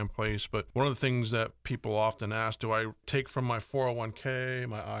plan in place. But one of the things that people often ask, do I take from my 401k,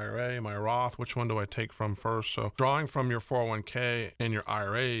 my IRA, my Roth? Which one do I take from first? So drawing from your 401k and your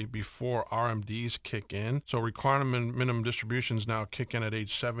IRA before RMDs kick in. So requirement minimum distributions now kick in at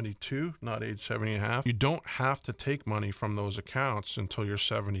age 72, not age 70 and a half. You don't have to take money from those accounts until you're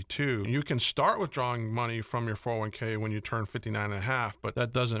 72. You can start withdrawing money from your 401k when you turn 59 and a half, but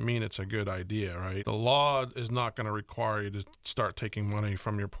that doesn't mean it's a good idea, right? The law is not going to require you to start taking money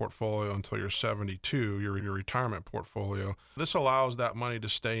from your portfolio until you're 72, your retirement portfolio. This allows that money to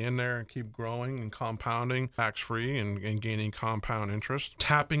stay in there and keep growing and compounding tax-free and gaining compound interest.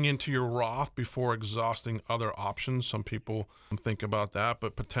 Tapping into your Roth before exhausting other options. Some people think about that,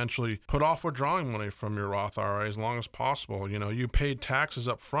 but potentially put off withdrawing money from your Roth IRA as long as possible. You know, you paid taxes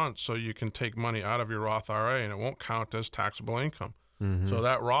up front, so you can take money out of your Roth IRA and it won't count as taxable income. So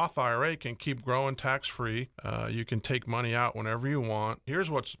that Roth IRA can keep growing tax-free. You can take money out whenever you want.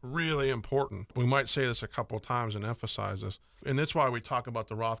 Here's what's really important. We might say this a couple of times and emphasize this. And that's why we talk about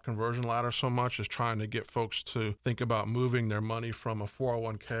the Roth conversion ladder so much, is trying to get folks to think about moving their money from a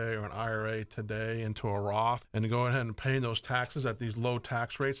 401k or an IRA today into a Roth and to go ahead and pay those taxes at these low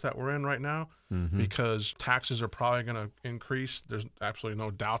tax rates that we're in right now, because taxes are probably going to increase. There's absolutely no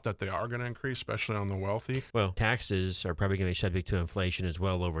doubt that they are going to increase, especially on the wealthy. Well, taxes are probably going to be subject to inflation as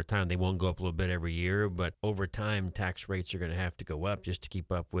well over time. They won't go up a little bit every year, but over time, tax rates are going to have to go up just to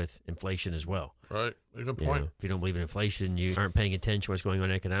keep up with inflation as well. Right. Good point. If you don't believe in inflation, you aren't paying attention to what's going on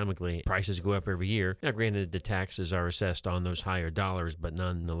economically. Prices go up every year. Now, granted, the taxes are assessed on those higher dollars, but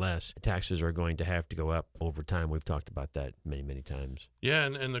nonetheless, taxes are going to have to go up over time. We've talked about that many, many times. Yeah,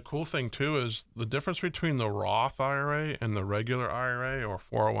 and the cool thing, too, is the difference between the Roth IRA and the regular IRA or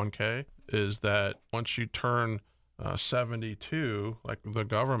 401k is that once you turn 72, like the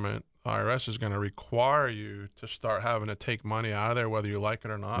government, IRS is going to require you to start having to take money out of there, whether you like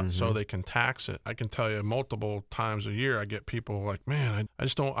it or not, so they can tax it. I can tell you multiple times a year, I get people like, man, I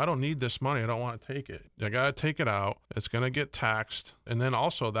don't need this money. I don't want to take it. I got to take it out. It's going to get taxed. And then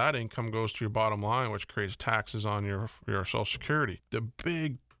also that income goes to your bottom line, which creates taxes on your Social Security. The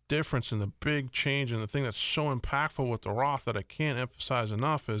big difference and the big change and the thing that's so impactful with the Roth that I can't emphasize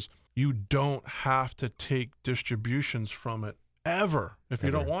enough is you don't have to take distributions from it ever if you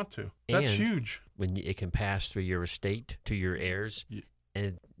don't want to. That's huge. When it can pass through your estate to your heirs,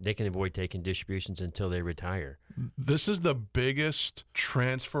 and they can avoid taking distributions until they retire. This is the biggest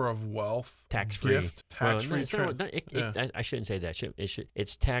transfer of wealth, tax-free. Tax-free. I shouldn't say that.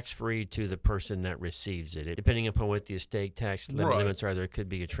 It's tax-free to the person that receives it. Depending upon what the estate tax limits are, there could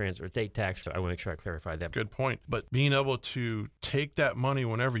be a transfer estate tax. So I want to make sure I clarify that. Good point. But being able to take that money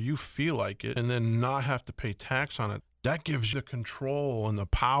whenever you feel like it and then not have to pay tax on it, that gives you the control and the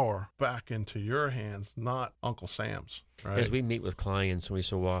power back into your hands, not Uncle Sam's. Right. As we meet with clients, we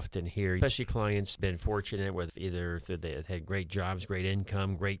so often hear, especially clients been fortunate with either they had great jobs, great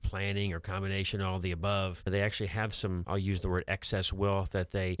income, great planning, or combination of all the above. They actually have some, I'll use the word excess wealth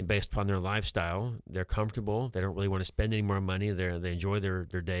that they, based upon their lifestyle, they're comfortable. They don't really want to spend any more money. They enjoy their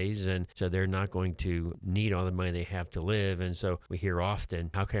days, and so they're not going to need all the money they have to live. And so we hear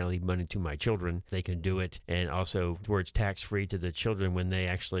often, how can I leave money to my children? They can do it. And also, where it's tax-free to the children when they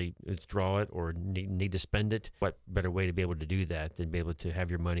actually withdraw it or need to spend it. What better way to be able to do that than be able to have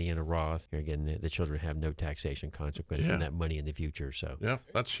your money in a Roth? Here again, the children have no taxation consequence from that money in the future. So yeah,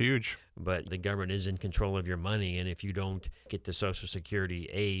 that's huge. But the government is in control of your money, and if you don't get the Social Security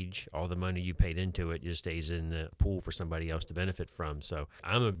age, all the money you paid into it just stays in the pool for somebody else to benefit from. So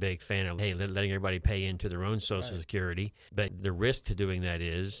I'm a big fan of, letting everybody pay into their own Social Security. But the risk to doing that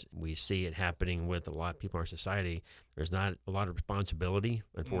is, we see it happening with a lot of people in our society, there's not a lot of responsibility,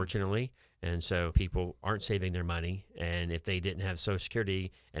 unfortunately. And so people aren't saving their money. And if they didn't have Social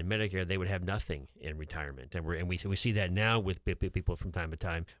Security and Medicare, they would have nothing in retirement. And we see that now with people from time to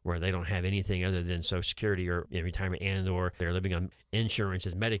time where they don't have anything other than Social Security or in retirement, and or they're living on insurance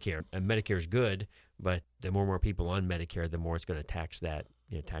as Medicare. And Medicare is good, but the more and more people on Medicare, the more it's going to tax that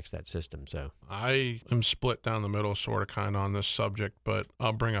system. So I am split down the middle, sort of kind of on this subject, but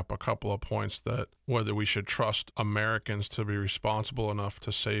I'll bring up a couple of points that whether we should trust Americans to be responsible enough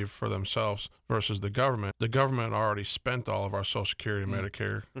to save for themselves versus the government. The government already spent all of our Social Security and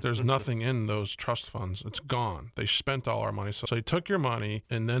Medicare. There's nothing in those trust funds. It's gone. They spent all our money. So they took your money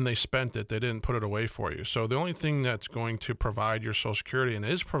and then they spent it. They didn't put it away for you. So the only thing that's going to provide your Social Security and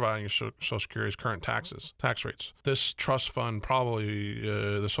is providing your Social Security is current tax rates. This trust fund probably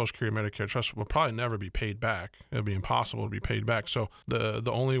the Social Security Medicare Trust will probably never be paid back. It'll be impossible to be paid back. So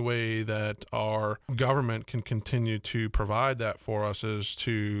the only way that our government can continue to provide that for us is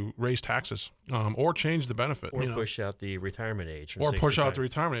to raise taxes or change the benefit. Or push out the retirement age. Or push out the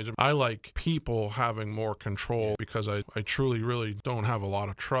retirement age. I like people having more control because I truly, really don't have a lot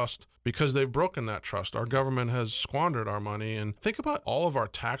of trust because they've broken that trust. Our government has squandered our money. And think about all of our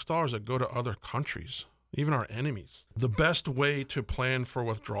tax dollars that go to other countries, even our enemies. The best way to plan for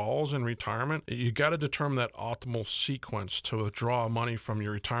withdrawals in retirement, you got to determine that optimal sequence to withdraw money from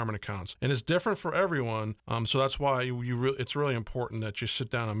your retirement accounts. And it's different for everyone. So that's why it's really important that you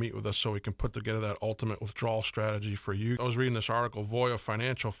sit down and meet with us so we can put together that ultimate withdrawal strategy for you. I was reading this article, Voya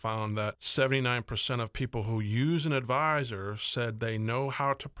Financial found that 79% of people who use an advisor said they know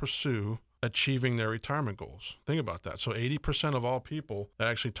how to pursue achieving their retirement goals. Think about that. So 80% of all people that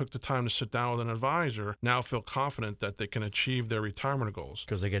actually took the time to sit down with an advisor now feel confident that they can achieve their retirement goals.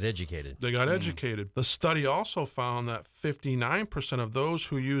 Because they got educated. They got educated. The study also found that 59% of those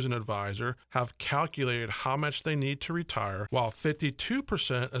who use an advisor have calculated how much they need to retire, while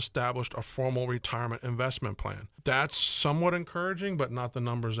 52% established a formal retirement investment plan. That's somewhat encouraging, but not the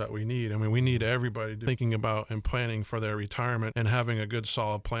numbers that we need. I mean, we need everybody thinking about and planning for their retirement and having a good,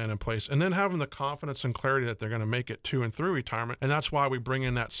 solid plan in place, and then having the confidence and clarity that they're going to make it to and through retirement. And that's why we bring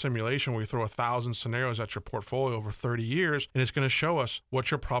in that simulation where we throw 1,000 scenarios at your portfolio over 30 years, and it's going to show us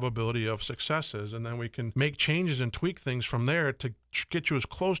what your probability of success is. And then we can make changes and tweak things from there to get you as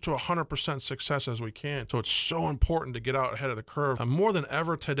close to 100% success as we can. So it's so important to get out ahead of the curve. And more than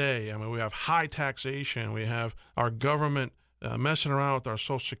ever today, I mean, we have high taxation, we have our government messing around with our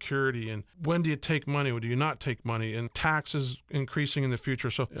Social Security, and when do you take money, when do you not take money, and taxes increasing in the future.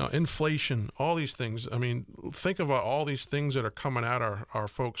 So inflation, all these things. I mean, think about all these things that are coming at our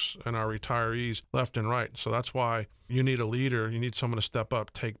folks and our retirees left and right. So that's why you need a leader. You need someone to step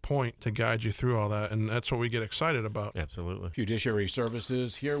up, take point to guide you through all that. And that's what we get excited about. Absolutely. Fiduciary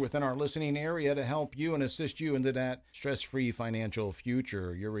Services here within our listening area to help you and assist you into that stress-free financial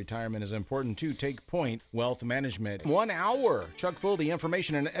future. Your retirement is important too. Take Point Wealth Management. 1 hour chock full of the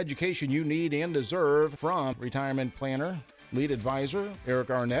information and education you need and deserve from retirement planner, lead advisor Eric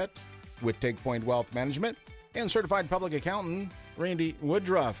Arnett with Take Point Wealth Management and certified public accountant Randy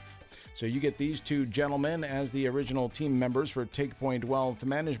Woodruff. So you get these two gentlemen as the original team members for Take Point Wealth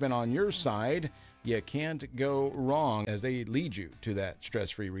Management on your side. You can't go wrong as they lead you to that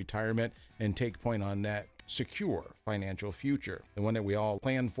stress-free retirement and take point on that secure financial future, the one that we all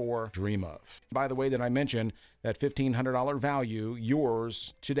plan for, dream of. By the way, that I mentioned that $1,500 value,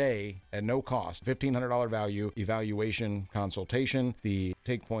 yours today at no cost, $1,500 value evaluation consultation, the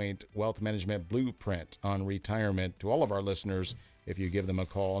Take Point Wealth Management Blueprint on retirement to all of our listeners if you give them a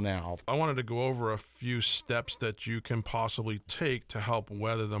call now. I wanted to go over a few steps that you can possibly take to help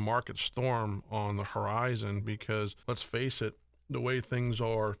weather the market storm on the horizon, because let's face it, the way things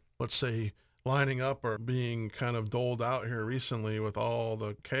are, let's say, lining up or being kind of doled out here recently with all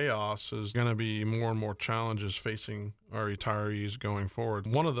the chaos is going to be more and more challenges facing our retirees going forward.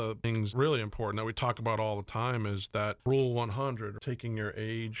 One of the things really important that we talk about all the time is that Rule 100, taking your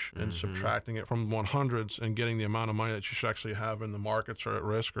age and subtracting it from 100s and getting the amount of money that you should actually have in the markets or at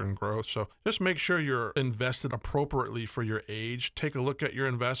risk or in growth. So just make sure you're invested appropriately for your age. Take a look at your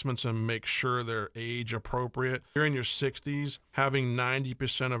investments and make sure they're age appropriate. If you're in your 60s, having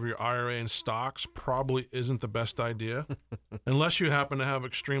 90% of your IRA in stocks probably isn't the best idea unless you happen to have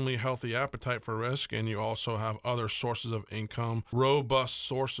extremely healthy appetite for risk and you also have other sources of income, robust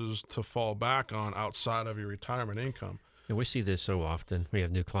sources to fall back on outside of your retirement income. And we see this so often. We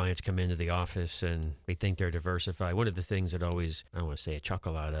have new clients come into the office and we think they're diversified. One of the things that always, I don't want to say a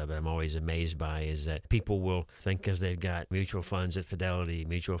chuckle out of, but I'm always amazed by is that people will think because they've got mutual funds at Fidelity,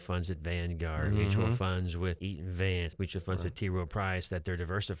 mutual funds at Vanguard, mutual funds with Eaton Vance, mutual funds with T. Rowe Price, that they're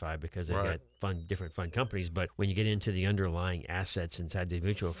diversified because they've got different fund companies. But when you get into the underlying assets inside the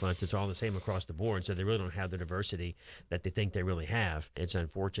mutual funds, it's all the same across the board. So they really don't have the diversity that they think they really have. It's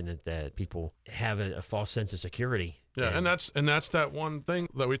unfortunate that people have a false sense of security. Yeah, and that's that one thing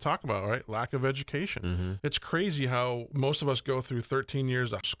that we talk about, right? Lack of education. It's crazy how most of us go through 13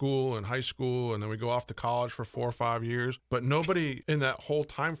 years of school and high school, and then we go off to college for 4 or 5 years, but nobody in that whole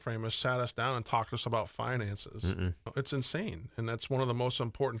time frame has sat us down and talked to us about finances. It's insane, and that's one of the most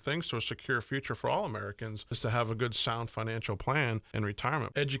important things to a secure future for all Americans is to have a good, sound financial plan in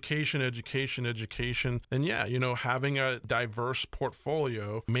retirement. Education, education, education, and yeah, having a diverse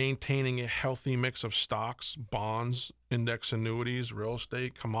portfolio, maintaining a healthy mix of stocks, bonds, index annuities, real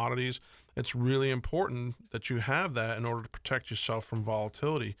estate, commodities. It's really important that you have that in order to protect yourself from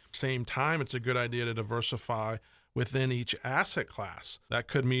volatility. Same time, it's a good idea to diversify within each asset class. That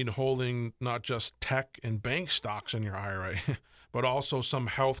could mean holding not just tech and bank stocks in your IRA, but also some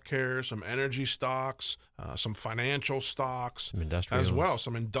healthcare, some energy stocks, some financial stocks as well,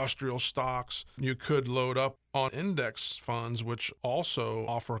 some industrial stocks. You could load up on index funds, which also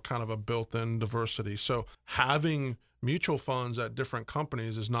offer kind of a built-in diversity. So having mutual funds at different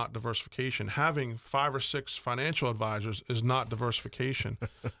companies is not diversification. Having 5 or 6 financial advisors is not diversification.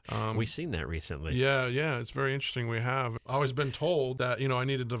 We've seen that recently. Yeah, it's very interesting. We have always been told that, I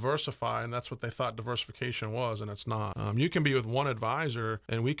need to diversify, and that's what they thought diversification was, and it's not. You can be with one advisor,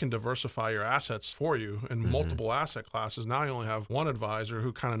 and we can diversify your assets for you in multiple asset classes. Now you only have one advisor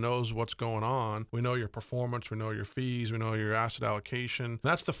who kind of knows what's going on. We know your performance, we know your fees, we know your asset allocation.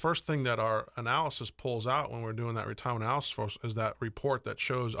 That's the first thing that our analysis pulls out when we're doing that retirement analysis is that report that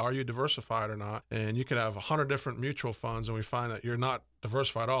shows, are you diversified or not? And you could have 100 different mutual funds, and we find that you're not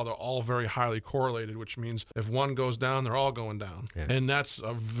diversified at all. They're all very highly correlated, which means if one goes down, they're all going down. Yeah. And that's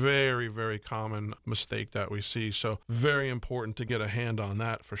a very, very common mistake that we see. So very important to get a hand on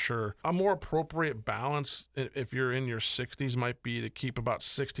that for sure. A more appropriate balance, if you're in your 60s, might be to keep about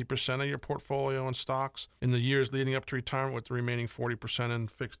 60% of your portfolio in stocks in the years leading up to retirement, with the remaining 40% in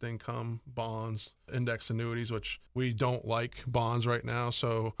fixed income, bonds, index annuities, which we don't like bonds right now.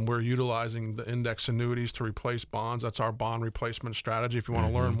 So we're utilizing the index annuities to replace bonds. That's our bond replacement strategy. If you want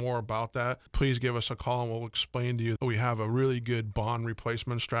to learn more about that, please give us a call and we'll explain to you. We have a really good bond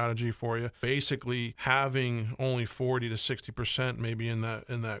replacement strategy for you. Basically, having only 40 to 60% maybe in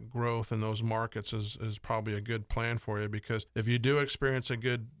that growth in those markets is probably a good plan for you, because if you do experience a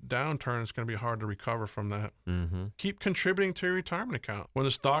good downturn, it's going to be hard to recover from that. Keep contributing to your retirement account. When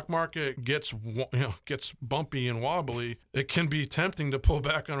the stock market gets bumpy and wobbly, it can be tempting to pull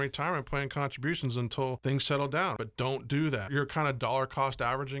back on retirement plan contributions until things settle down. But don't do that. You're kind of dollar cost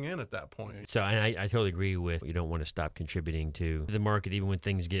averaging in at that point. So I totally agree with, you don't want to stop contributing to the market even when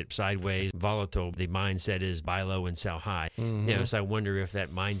things get sideways, volatile. The mindset is buy low and sell high. So I wonder if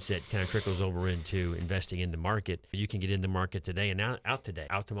that mindset kind of trickles over into investing in the market. You can get in the market today and out today,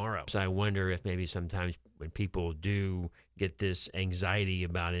 out tomorrow. So I wonder if maybe sometimes when people do get this anxiety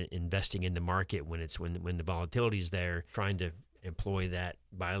about it, investing in the market when the volatility is there, trying to employ that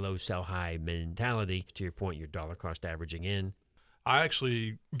buy low, sell high mentality. To your point, you're dollar cost averaging in. I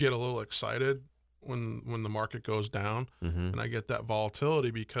actually get a little excited when the market goes down and I get that volatility,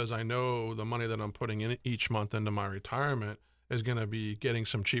 because I know the money that I'm putting in each month into my retirement is going to be getting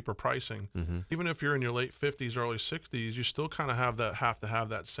some cheaper pricing. Even if you're in your late 50s, early 60s, you still kind of have to have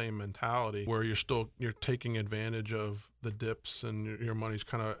that same mentality where you're taking advantage of the dips and your money's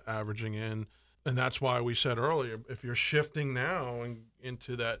kind of averaging in. And that's why we said earlier, if you're shifting now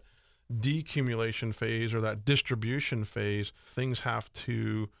into that decumulation phase or that distribution phase, things have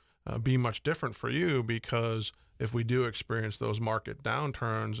to be much different for you, because if we do experience those market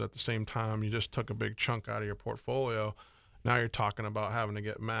downturns at the same time you just took a big chunk out of your portfolio, now you're talking about having to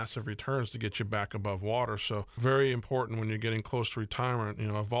get massive returns to get you back above water. So very important when you're getting close to retirement.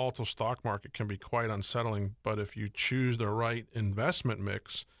 A volatile stock market can be quite unsettling, but if you choose the right investment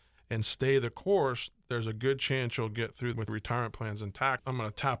mix and stay the course, there's a good chance you'll get through with retirement plans intact. I'm going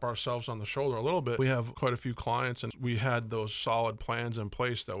to tap ourselves on the shoulder a little bit. We have quite a few clients, and we had those solid plans in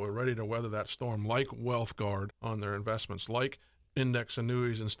place that were ready to weather that storm, like WealthGuard on their investments, like index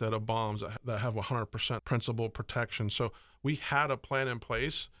annuities instead of bonds that have 100% principal protection. So we had a plan in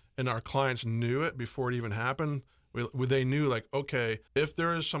place, and our clients knew it before it even happened. They knew, like, okay, if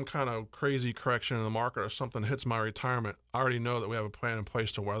there is some kind of crazy correction in the market or something hits my retirement, I already know that we have a plan in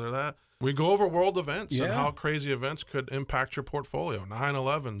place to weather that. We go over world events and how crazy events could impact your portfolio.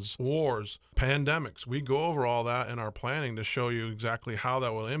 9/11s, wars, pandemics. We go over all that in our planning to show you exactly how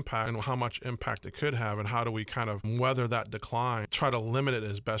that will impact and how much impact it could have, and how do we kind of weather that decline, try to limit it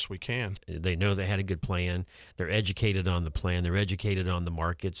as best we can. They know they had a good plan. They're educated on the plan. They're educated on the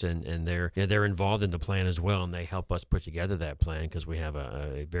markets, and they're involved in the plan as well, and they help us put together that plan because we have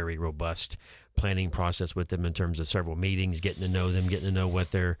a very robust planning process with them in terms of several meetings, getting to know them, getting to know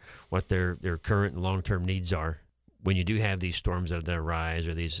what their current and long-term needs are. When you do have these storms that arise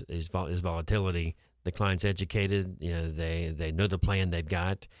or this volatility, the client's educated. They know the plan they've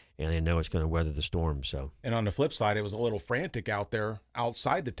got, and they know it's going to weather the storm. So, and on the flip side, it was a little frantic out there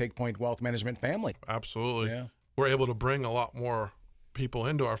outside the Take Point Wealth Management family. Absolutely, we're able to bring a lot more people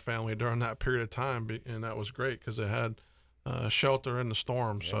into our family during that period of time, and that was great because they had shelter in the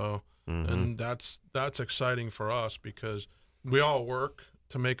storm. So. And that's exciting for us because we all work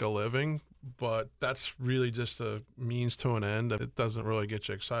to make a living, but that's really just a means to an end. It doesn't really get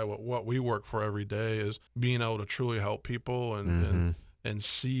you excited. What we work for every day is being able to truly help people and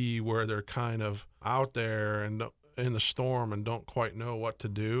see where they're kind of out there and in the storm and don't quite know what to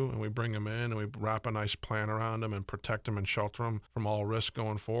do, and we bring them in and we wrap a nice plan around them and protect them and shelter them from all risk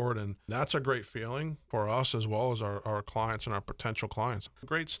going forward. And that's a great feeling for us as well as our clients and our potential clients.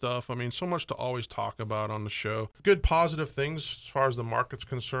 Great stuff. I mean, so much to always talk about on the show. Good positive things as far as the market's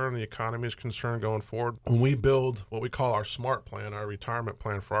concerned, the economy is concerned going forward. When we build what we call our SMART plan, our retirement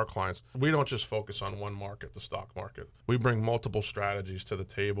plan for our clients, we don't just focus on one market, the stock market. We bring multiple strategies to the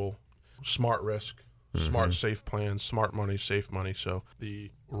table. Smart risk, smart safe plans, smart money, safe money. So the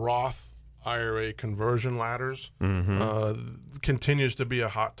Roth IRA conversion ladders continues to be a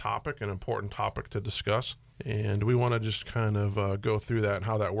hot topic, an important topic to discuss. And we want to just kind of go through that and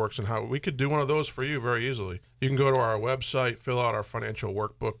how that works and how we could do one of those for you very easily. You can go to our website, fill out our financial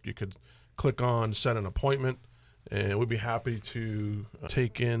workbook. You could click on set an appointment, and we'd be happy to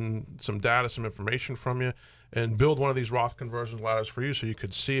take in some data, some information from you, and build one of these Roth conversion ladders for you so you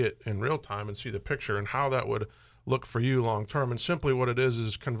could see it in real time and see the picture and how that would look for you long term. And simply what it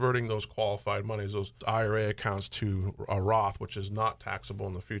is converting those qualified monies, those IRA accounts, to a Roth, which is not taxable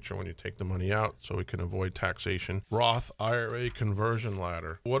in the future when you take the money out, so we can avoid taxation. Roth IRA conversion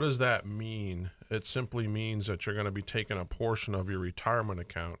ladder. What does that mean? It simply means that you're going to be taking a portion of your retirement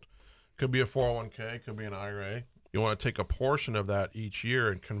account. Could be a 401k, could be an IRA. You want to take a portion of that each year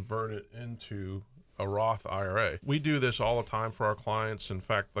and convert it into a Roth IRA. We do this all the time for our clients. In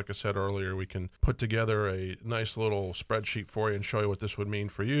fact, like I said earlier, we can put together a nice little spreadsheet for you and show you what this would mean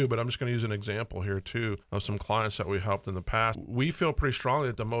for you. But I'm just going to use an example here too of some clients that we helped in the past. We feel pretty strongly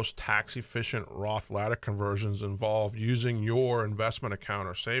that the most tax efficient Roth ladder conversions involve using your investment account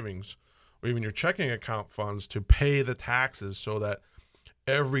or savings or even your checking account funds to pay the taxes, so that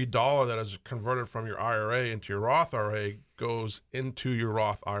every dollar that is converted from your IRA into your Roth IRA goes into your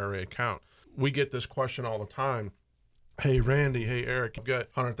Roth IRA account. We get this question all the time. Hey, Randy, hey, Eric, I've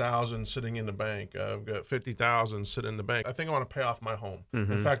got $100,000 sitting in the bank. I've got $50,000 sitting in the bank. I think I want to pay off my home.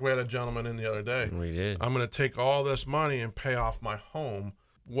 In fact, we had a gentleman in the other day. We did. I'm going to take all this money and pay off my home.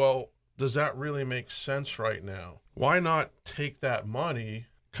 Well, does that really make sense right now? Why not take that money,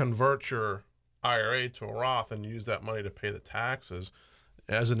 convert your IRA to a Roth, and use that money to pay the taxes?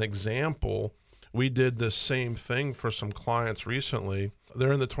 As an example, we did the same thing for some clients recently.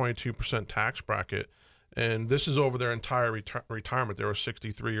 They're in the 22% tax bracket, and this is over their entire retirement. They were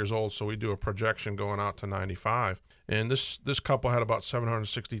 63 years old, so we do a projection going out to 95. And this couple had about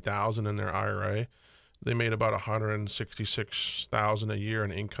 $760,000 in their IRA. They made about $166,000 a year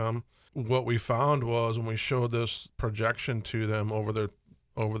in income. What we found was when we showed this projection to them over their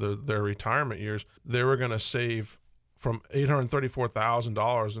retirement years, they were going to save from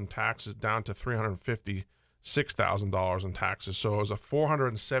 $834,000 in taxes down to $356,000 in taxes. So it was a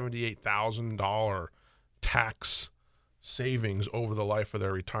 $478,000 tax savings over the life of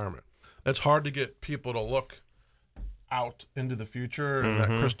their retirement. It's hard to get people to look out into the future and that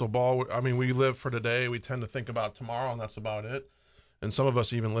crystal ball. I mean, we live for today. We tend to think about tomorrow, and that's about it. And some of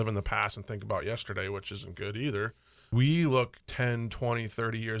us even live in the past and think about yesterday, which isn't good either. We look 10, 20,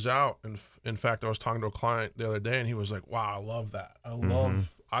 30 years out. And in fact, I was talking to a client the other day, and he was like, wow, I love that. I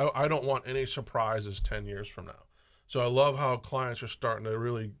don't want any surprises 10 years from now. So I love how clients are starting to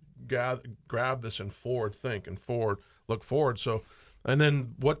really grab this and forward think and look forward. So, and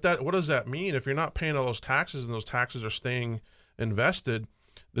then what does that mean? If you're not paying all those taxes and those taxes are staying invested,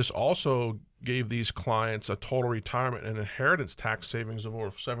 this also gave these clients a total retirement and inheritance tax savings of over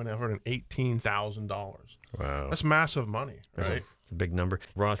 $718,000. Wow. That's massive money, right? It's a big number.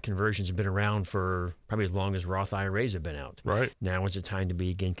 Roth conversions have been around for probably as long as Roth IRAs have been out. Right. Now is the time to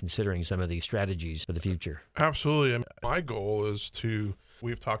begin considering some of these strategies for the future. Absolutely. And my goal is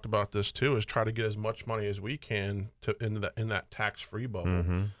we've talked about this too, is try to get as much money as we can in that tax-free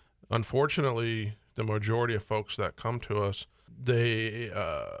bubble. Unfortunately, the majority of folks that come to us, they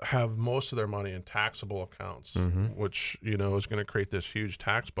have most of their money in taxable accounts, which, is going to create this huge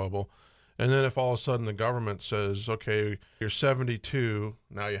tax bubble. And then if all of a sudden the government says, okay, you're 72,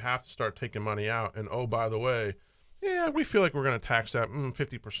 now you have to start taking money out. And oh, by the way, yeah, we feel like we're going to tax that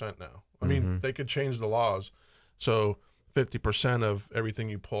 50% now. I mean, they could change the laws. So 50% of everything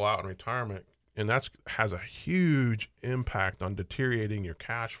you pull out in retirement, and that has a huge impact on deteriorating your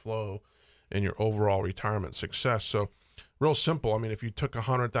cash flow and your overall retirement success. So real simple. I mean, if you took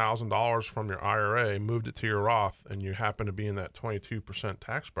 $100,000 from your IRA, moved it to your Roth, and you happen to be in that 22%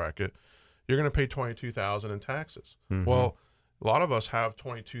 tax bracket, you're going to pay $22,000 in taxes. Well, a lot of us have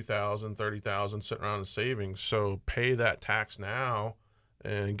 $22,000, $30,000 sitting around in savings. So pay that tax now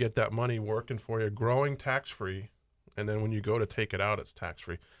and get that money working for you, growing tax-free. And then when you go to take it out, it's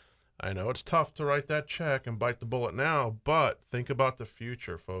tax-free. I know it's tough to write that check and bite the bullet now, but think about the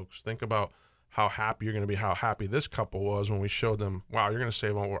future, folks. Think about how happy you're going to be, how happy this couple was when we showed them, wow, you're going to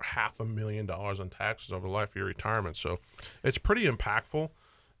save over $500,000 on taxes over the life of your retirement. So it's pretty impactful,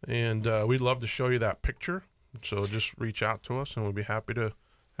 and we'd love to show you that picture. So just reach out to us, and we'll be happy to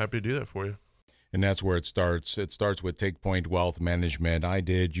do that for you. And that's where it starts. It starts with Take Point Wealth Management. I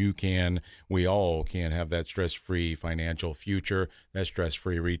did. You can. We all can have that stress-free financial future, that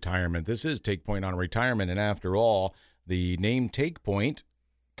stress-free retirement. This is Take Point on Retirement. And after all, the name Take Point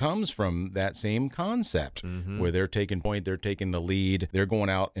comes from that same concept where they're taking point, they're taking the lead, they're going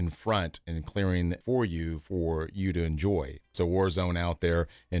out in front and clearing for you to enjoy. So Warzone out there,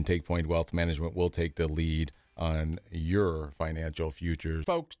 and Take Point Wealth Management will take the lead on your financial future.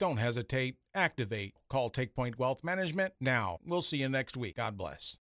 Folks, don't hesitate. Activate. Call Take Point Wealth Management now. We'll see you next week. God bless.